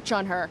close watch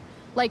on her.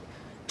 Like,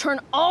 turn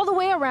all the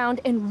way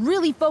around and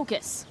really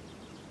focus.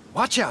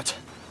 Watch out.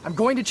 I'm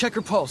going to check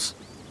her pulse.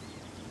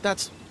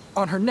 That's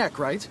on her neck,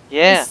 right?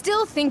 Yeah. I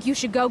still think you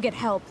should go get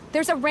help.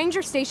 There's a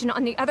ranger station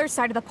on the other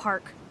side of the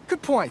park.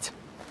 Good point.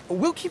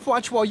 We'll keep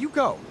watch while you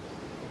go.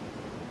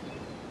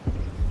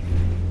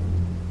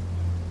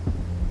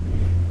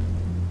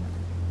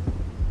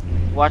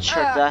 Watch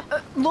her die.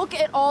 Look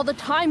at all the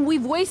time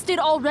we've wasted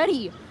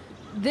already.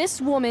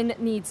 This woman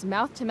needs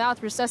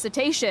mouth-to-mouth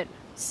resuscitation.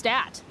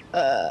 Stat.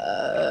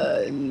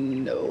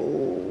 No.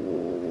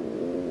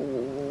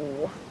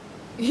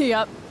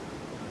 Yep.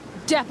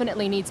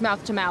 Definitely needs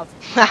mouth-to-mouth.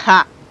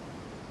 Haha.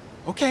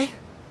 Okay.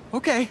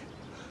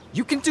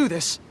 You can do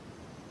this.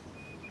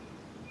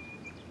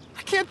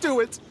 I can't do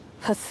it.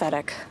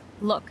 Pathetic.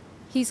 Look,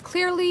 he's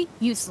clearly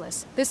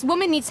useless. This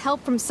woman needs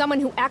help from someone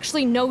who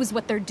actually knows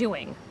what they're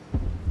doing.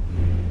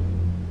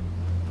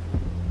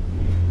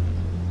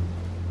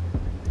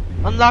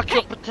 Unlock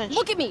your potential.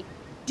 Look at me.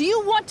 Do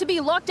you want to be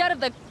locked out of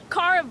the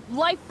car of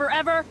life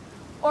forever?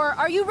 Or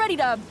are you ready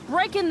to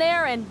break in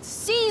there and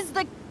seize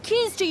the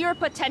keys to your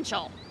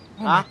potential?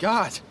 Oh my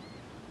God.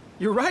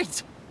 You're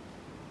right.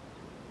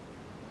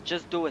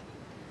 Just do it.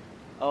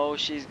 Oh,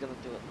 she's gonna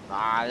do it.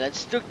 Ah,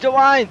 let's drink the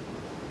wine.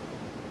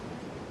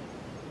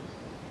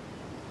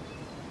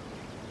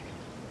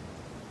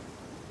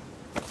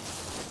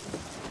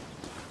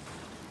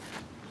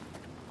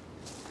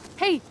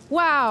 Hey,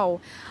 wow!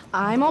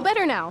 I'm all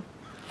better now.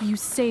 You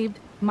saved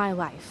my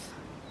life.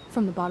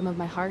 From the bottom of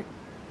my heart,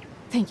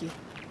 thank you.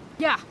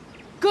 Yeah,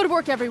 good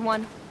work,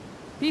 everyone.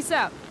 Peace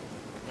out.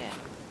 Yeah.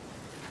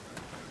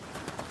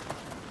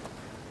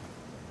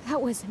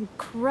 That was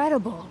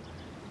incredible.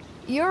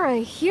 You're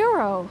a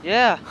hero.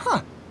 Yeah.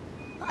 Huh.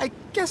 I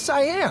guess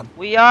I am.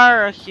 We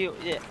are a hero.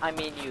 Yeah, I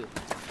mean you.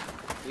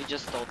 We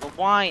just stole the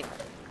wine.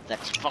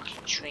 Let's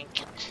fucking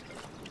drink it.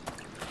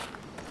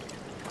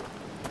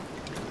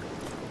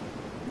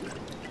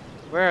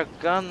 We're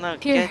gonna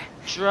Here. get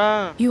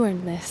drunk. You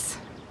earned this.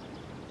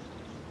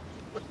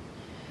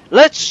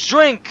 Let's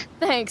drink.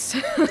 Thanks.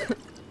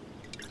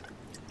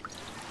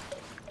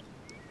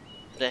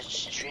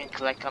 Let's drink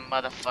like a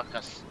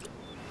motherfuckers.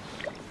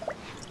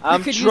 I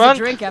I'm could drunk. use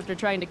a drink after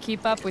trying to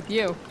keep up with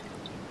you.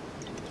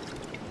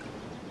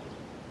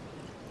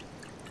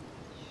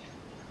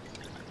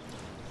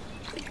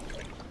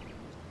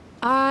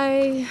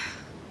 I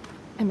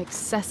am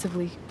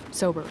excessively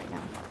sober right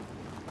now.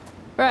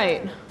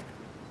 Right.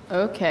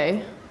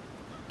 Okay.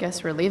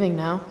 Guess we're leaving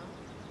now.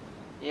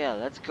 Yeah,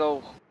 let's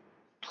go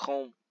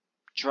home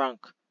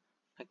drunk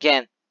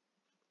again.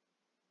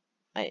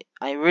 I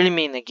really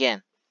mean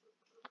again.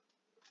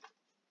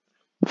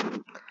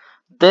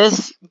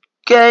 This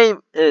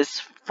game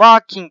is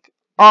fucking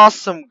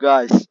awesome,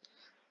 guys.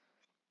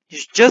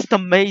 It's just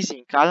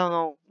amazing. I don't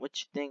know what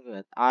you think of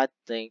it. I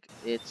think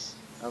it's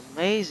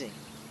amazing.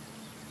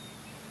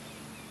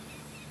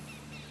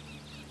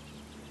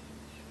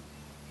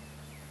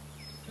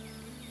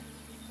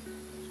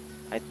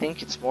 I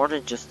think it's more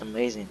than just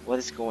amazing. What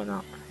is going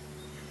on?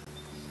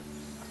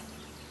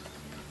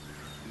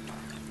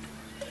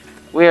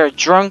 We are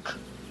drunk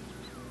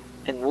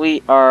and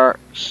we are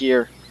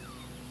here.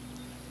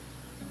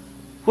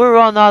 We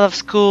run out of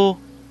school.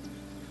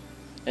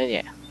 And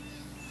yeah.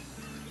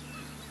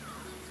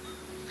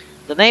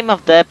 The name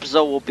of the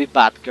episode will be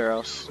Bad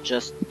Girls.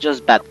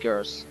 Just Bad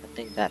Girls. I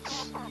think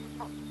that's...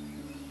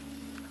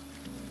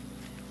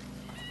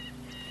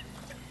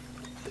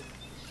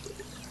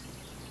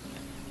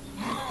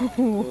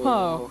 Whoa.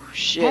 Oh,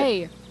 shit.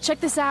 Hey, check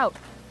this out.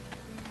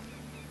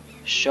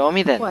 Show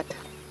me then. What?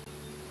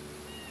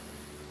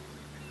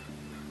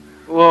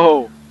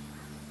 Whoa.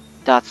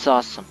 That's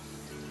awesome.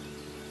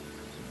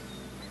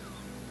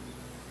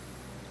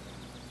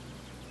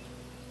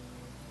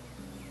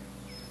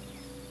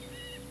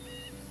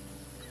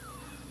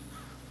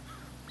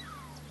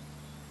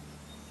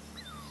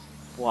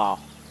 Wow.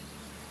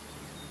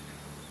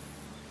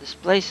 This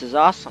place is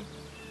awesome.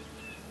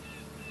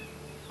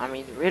 I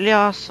mean, really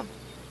awesome.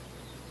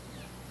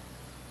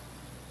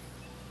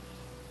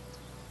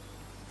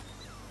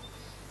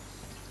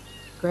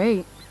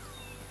 Great.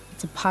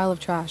 It's a pile of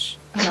trash.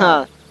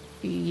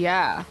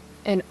 Yeah.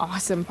 An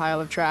awesome pile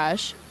of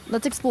trash.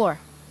 Let's explore.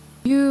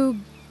 You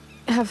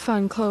have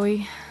fun,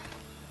 Chloe.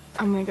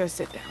 I'm gonna go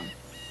sit down.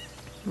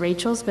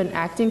 Rachel's been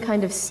acting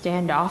kind of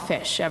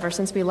standoffish ever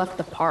since we left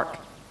the park.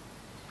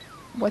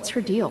 What's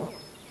her deal?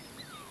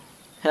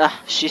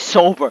 She's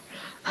sober.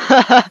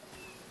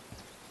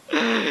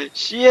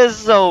 She is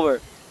sober.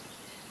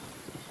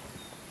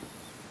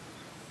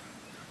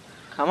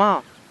 Come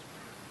on.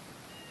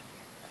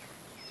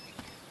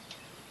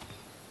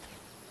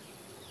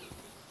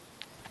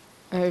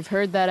 I've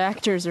heard that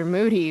actors are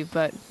moody,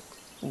 but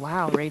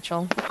wow,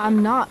 Rachel.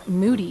 I'm not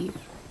moody.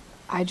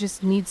 I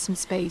just need some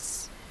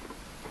space.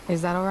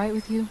 Is that alright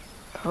with you?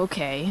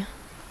 Okay.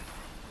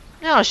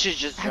 No, she's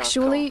just drunk.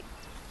 Actually,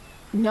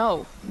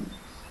 no.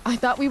 I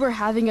thought we were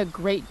having a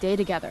great day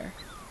together.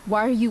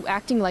 Why are you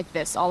acting like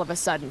this all of a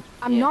sudden?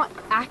 I'm not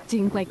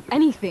acting like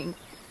anything.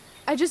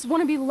 I just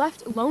want to be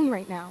left alone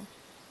right now.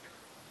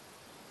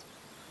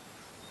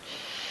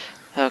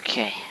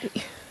 Okay.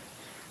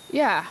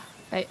 Yeah,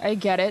 I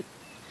get it.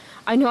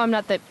 I know I'm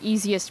not the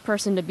easiest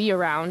person to be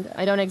around.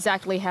 I don't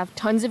exactly have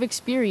tons of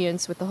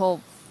experience with the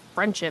whole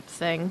friendship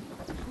thing.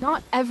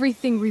 Not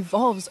everything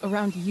revolves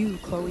around you,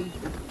 Chloe.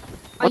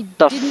 What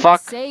the didn't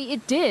fuck? say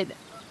it did.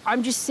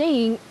 I'm just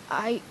saying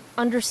I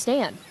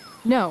understand.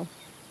 No,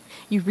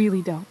 you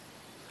really don't.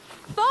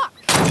 Fuck!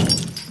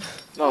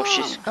 Oh,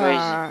 she's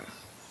crazy.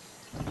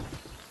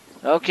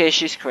 Okay,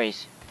 she's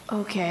crazy.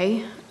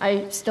 Okay,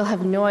 I still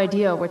have no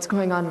idea what's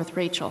going on with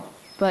Rachel,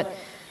 but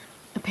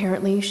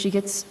apparently she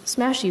gets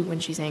smashy when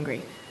she's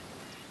angry.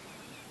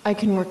 I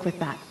can work with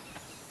that.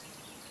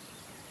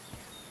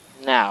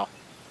 Now.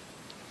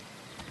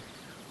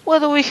 What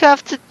do we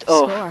have to...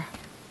 Oh, Score.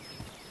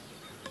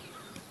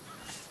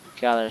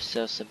 got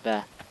ourselves a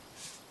bat.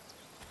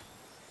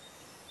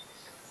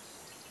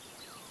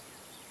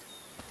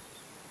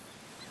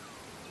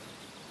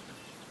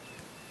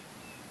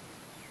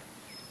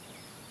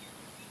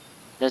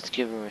 Let's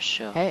give her a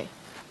shot. Hey,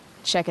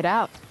 check it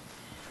out.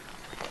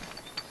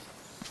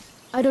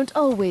 I don't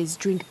always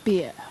drink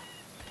beer,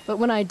 but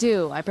when I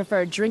do, I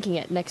prefer drinking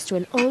it next to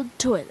an old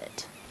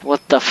toilet.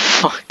 What the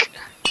fuck?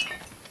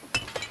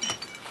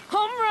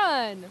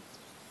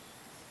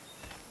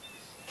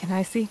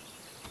 Sexy?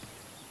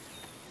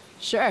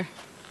 Sure.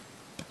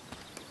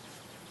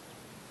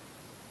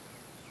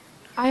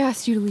 I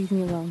asked you to leave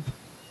me alone.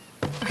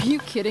 Are you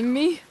kidding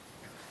me?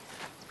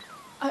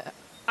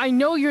 I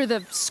know you're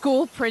the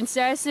school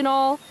princess and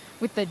all,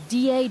 with the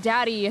DA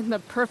daddy and the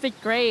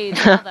perfect grades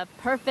and all the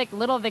perfect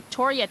little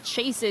Victoria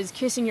chases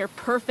kissing your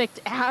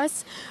perfect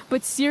ass,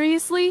 but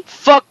seriously?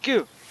 Fuck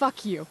you!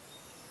 Fuck you.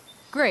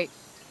 Great.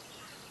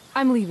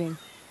 I'm leaving.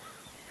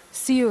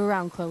 See you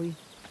around, Chloe.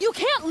 You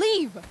can't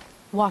leave!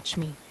 Watch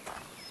me.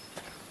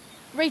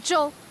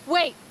 Rachel,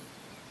 wait!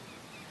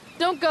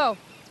 Don't go.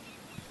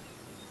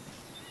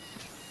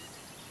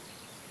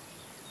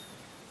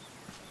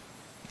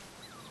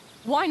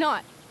 Why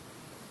not?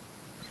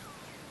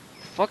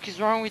 Fuck is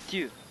wrong with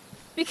you?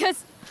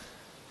 Because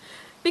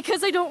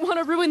I don't want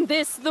to ruin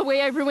this the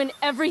way I ruin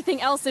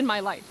everything else in my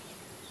life.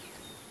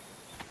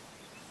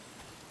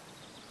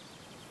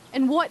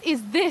 And what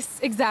is this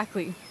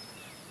exactly?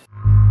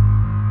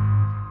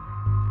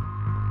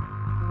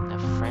 A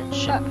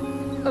friendship.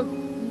 A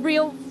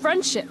real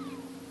friendship.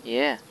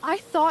 Yeah. I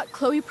thought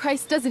Chloe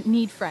Price doesn't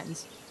need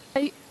friends.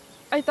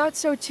 I thought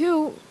so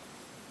too.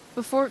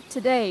 Before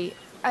today.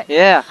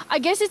 Yeah. I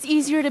guess it's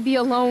easier to be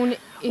alone.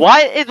 If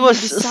Why it you was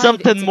decide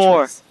something it's a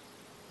more? choice.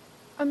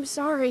 I'm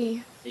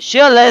sorry. Is she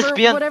a For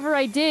lesbian? whatever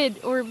I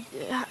did or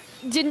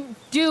didn't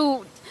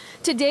do.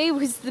 Today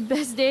was the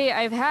best day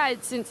I've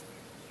had since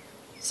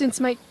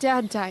my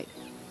dad died.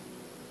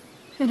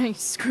 And I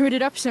screwed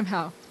it up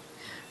somehow.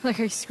 Like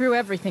I screw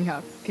everything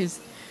up, because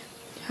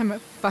I'm a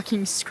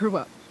fucking screw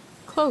up.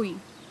 Chloe,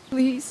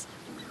 Please.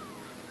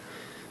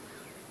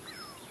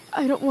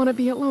 I don't want to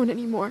be alone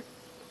anymore.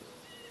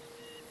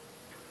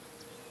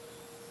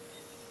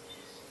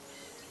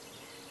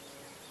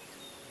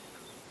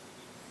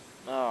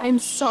 Oh, I'm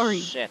sorry,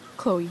 shit.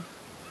 Chloe.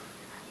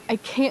 I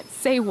can't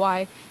say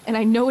why, and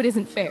I know it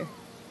isn't fair.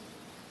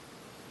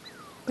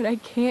 But I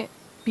can't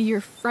be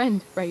your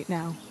friend right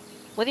now.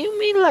 What do you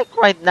mean, like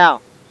right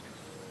now?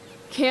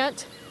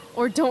 Can't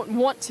or don't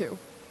want to.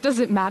 Does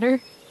it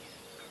matter?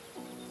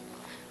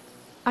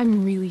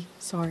 I'm really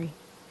sorry.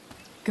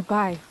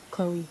 Goodbye,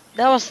 Chloe.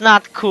 That was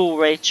not cool,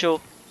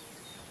 Rachel.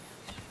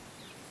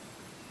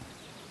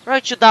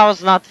 Rachel, that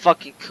was not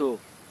fucking cool.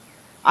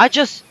 I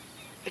just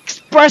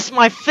expressed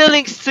my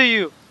feelings to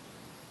you.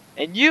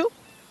 And you?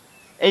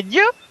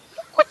 Look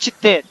what you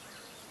did.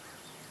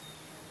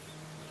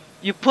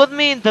 You put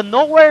me in the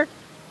nowhere.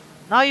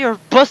 Now you're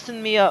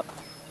busting me up.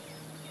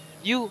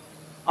 You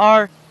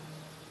are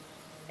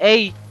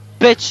a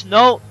bitch.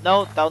 No,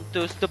 don't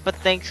do stupid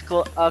things,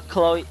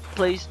 Chloe.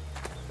 Please.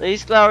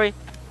 Please, Chloe.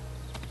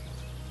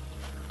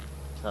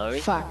 Chloe.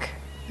 Fuck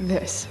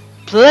this.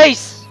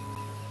 Please!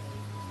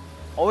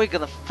 Are we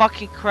gonna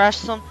fucking crash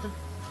something?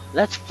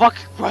 Let's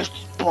fucking crash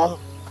this ball.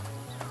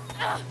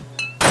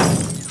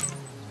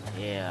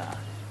 Yeah.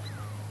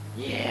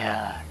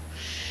 Yeah.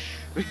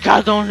 We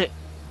got only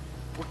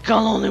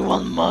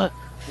one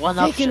Fake and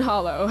option.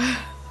 hollow.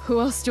 Who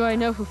else do I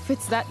know who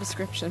fits that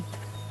description?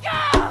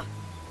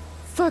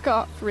 Fuck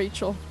off,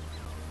 Rachel.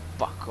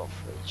 Fuck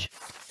off, Rich.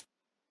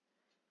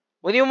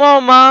 What do you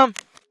want, Mom?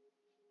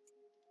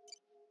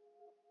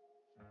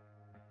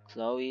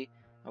 Chloe,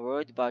 I'm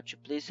worried about you.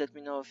 Please let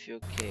me know if you're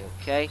okay,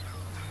 okay?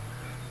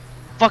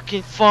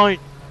 Fucking fine.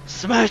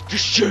 Smash the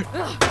shit.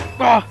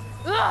 Ah.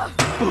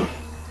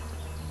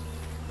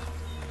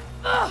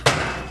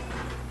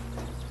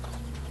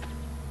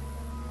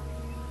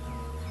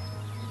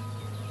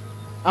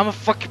 I'm a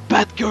fucking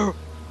bad girl.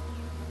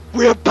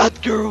 We're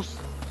bad girls.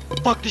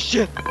 Fuck this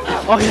shit.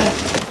 Oh yeah.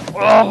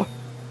 Oh.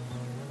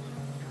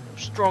 I'm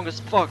strong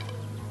as fuck.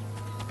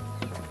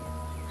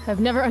 I've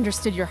never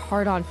understood your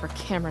hard-on for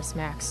camera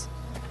smacks.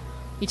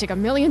 You took a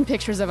million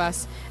pictures of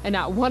us, and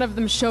not one of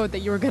them showed that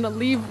you were gonna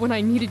leave when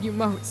I needed you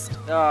most.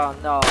 Oh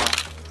no.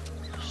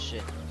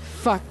 Shit.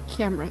 Fuck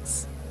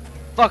cameras.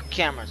 Fuck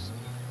cameras.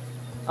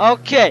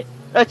 Okay.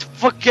 Let's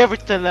fuck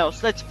everything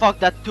else. Let's fuck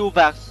that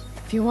toolbox.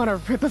 If you want to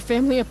rip a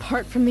family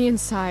apart from the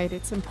inside,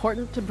 it's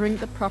important to bring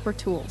the proper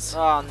tools.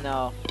 Oh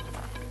no.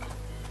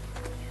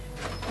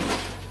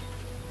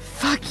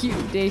 Fuck you,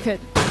 David.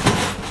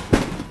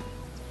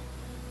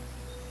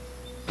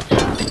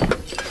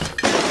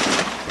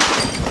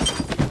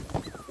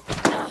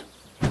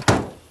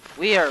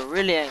 We are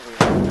really angry.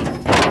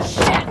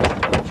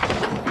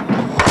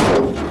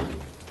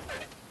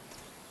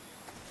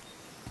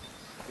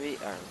 We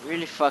are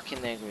really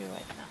fucking angry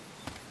right now.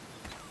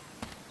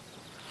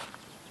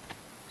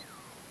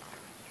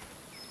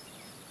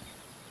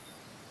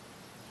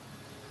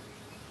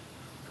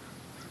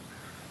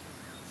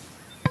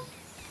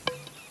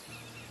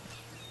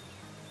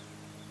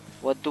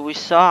 What do we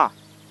saw?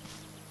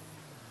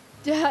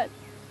 Dad.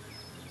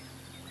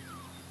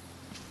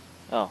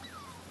 Oh.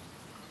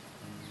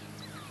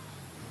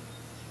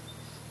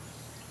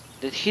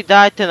 Did he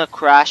die in a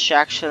crash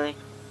actually?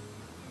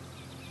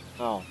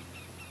 Oh.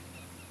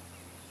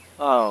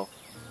 Oh.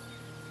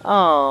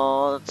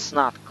 Oh, that's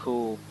not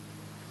cool.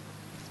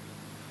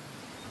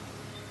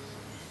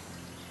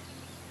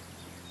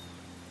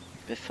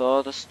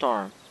 Before the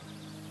storm.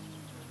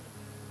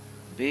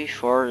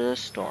 Before the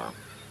Storm.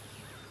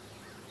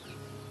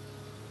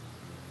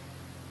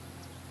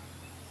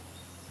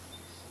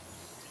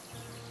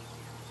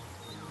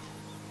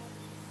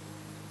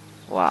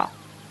 Wow.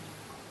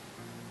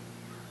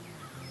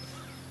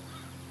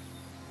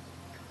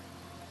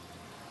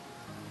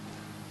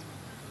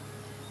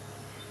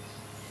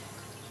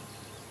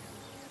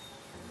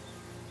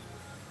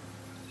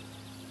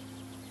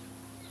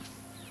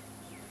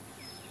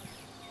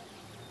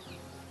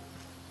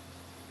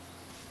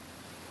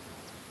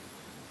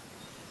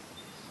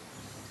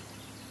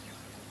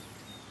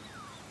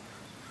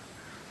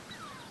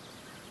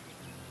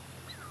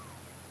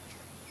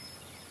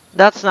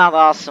 That's not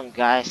awesome,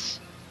 guys.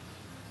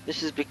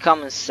 This is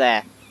becoming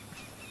sad.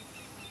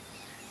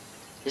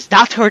 Is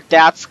that her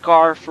dad's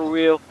car for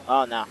real?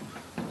 Oh no.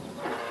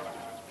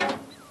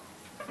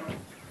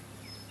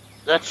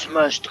 Let's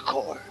smash the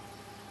car.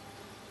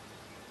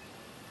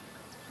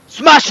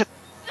 Smash it!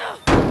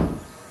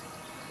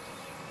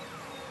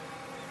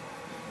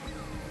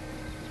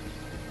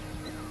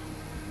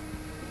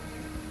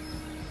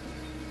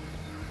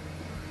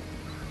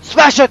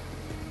 Smash it!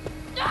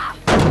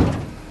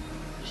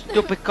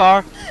 Stupid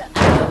car.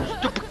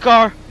 Stupid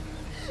car.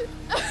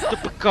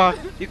 Stupid car.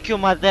 You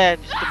killed my dad,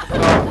 you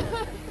stupid car.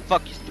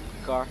 Fuck you,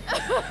 stupid car.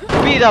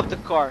 Beat up the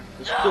car.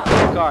 The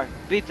stupid car.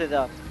 Beat it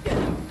up.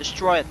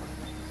 Destroy it.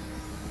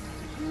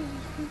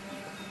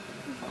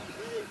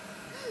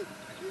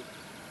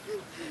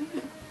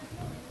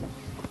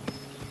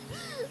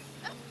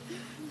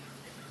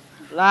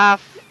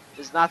 Laugh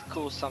is not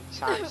cool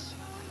sometimes.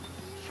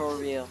 For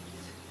real.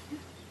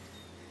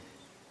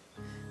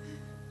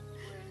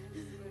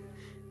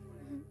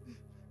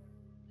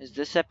 Is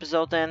this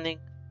episode ending?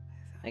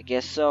 I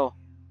guess so.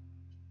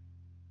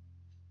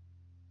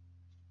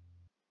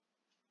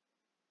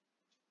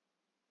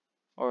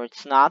 Or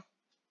it's not.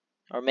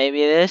 Or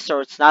maybe it is,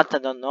 or it's not, I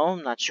don't know,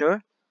 I'm not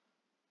sure.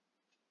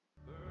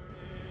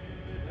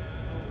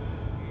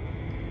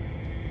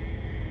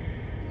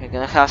 We're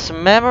gonna have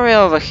some memory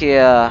over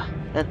here.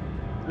 And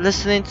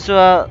listening to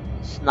a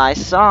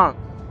nice song.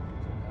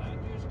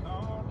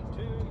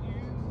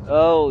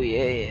 Oh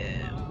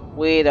yeah.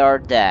 We are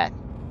dead.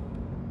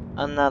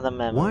 Another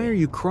memory. Why are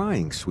you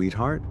crying,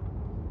 sweetheart?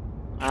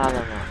 I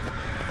don't know.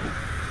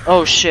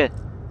 Oh shit.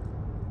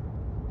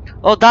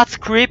 Oh, that's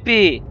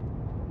creepy.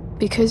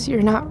 Because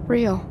you're not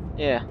real.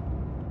 Yeah.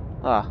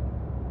 Ah.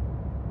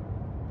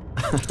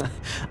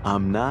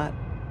 I'm not.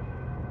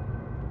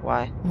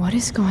 Why? What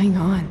is going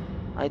on?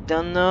 I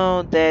don't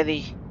know,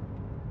 Daddy.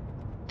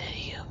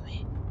 Daddy, help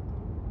me.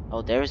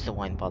 Oh, there's the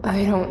wine bottle.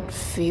 I don't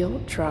feel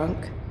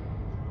drunk.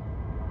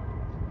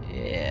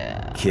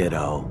 Yeah.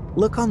 Kiddo,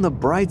 look on the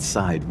bright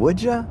side,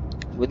 would ya?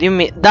 What do you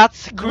mean?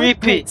 That's What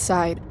creepy. bright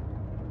side?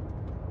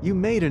 You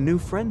made a new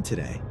friend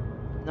today.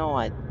 No,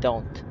 I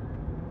don't.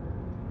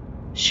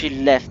 She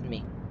left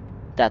me.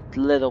 That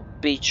little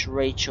bitch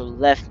Rachel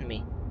left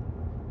me.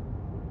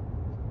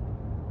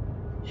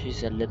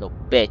 She's a little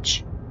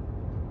bitch.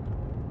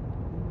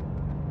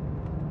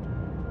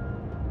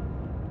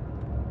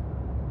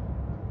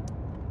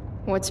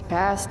 What's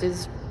past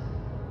is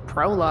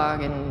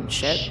prologue and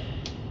shit.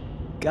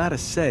 Gotta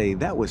say,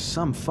 that was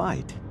some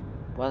fight.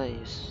 What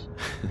is?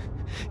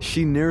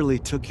 She nearly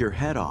took your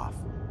head off.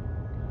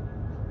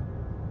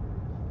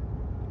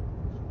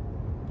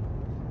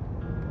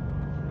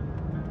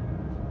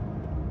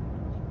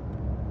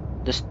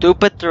 The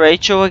stupid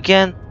Rachel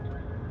again?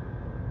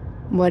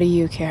 What do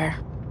you care?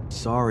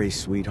 Sorry,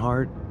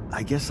 sweetheart.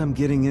 I guess I'm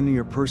getting into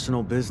your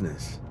personal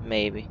business.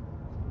 Maybe.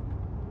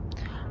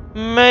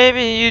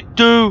 Maybe you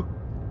do.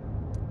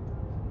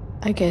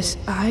 I guess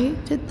I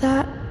did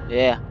that?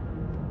 Yeah.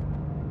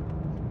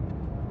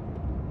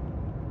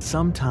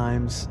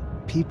 Sometimes,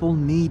 people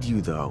need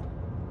you, though.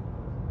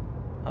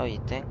 Oh, you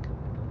think?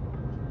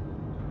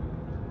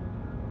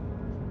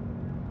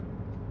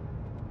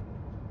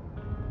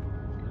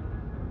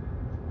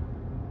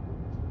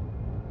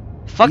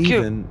 Fuck you.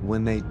 Even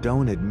when they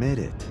don't admit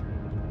it.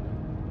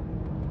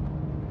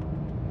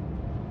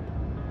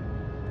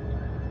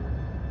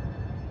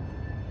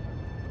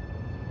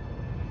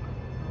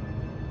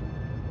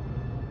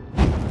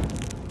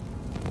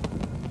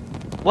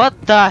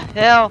 What the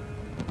hell?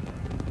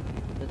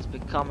 It's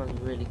becoming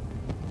really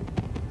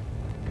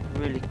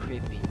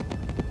creepy.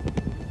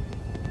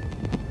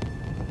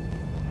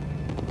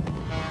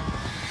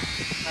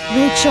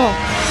 Rachel!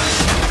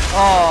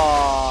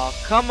 Oh,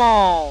 come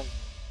on.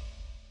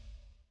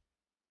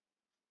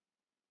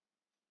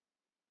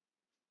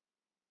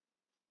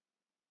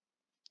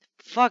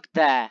 Fuck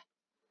that.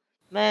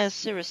 Man,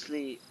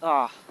 seriously.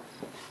 Oh.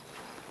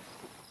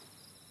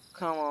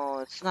 Come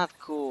on, it's not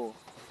cool.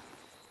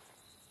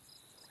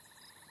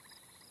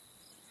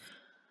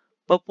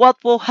 But what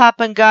will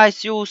happen,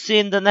 guys, you will see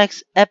in the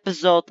next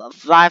episode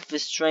of Life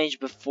is Strange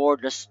Before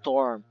the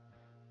Storm.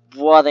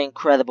 What an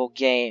incredible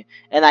game.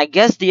 And I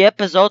guess the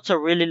episodes are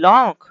really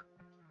long.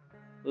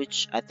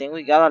 Which I think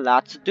we got a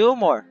lot to do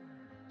more.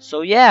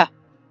 So yeah,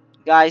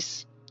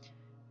 guys,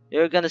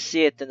 you're gonna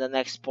see it in the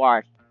next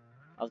part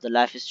of the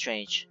Life is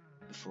Strange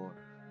Before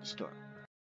the Storm.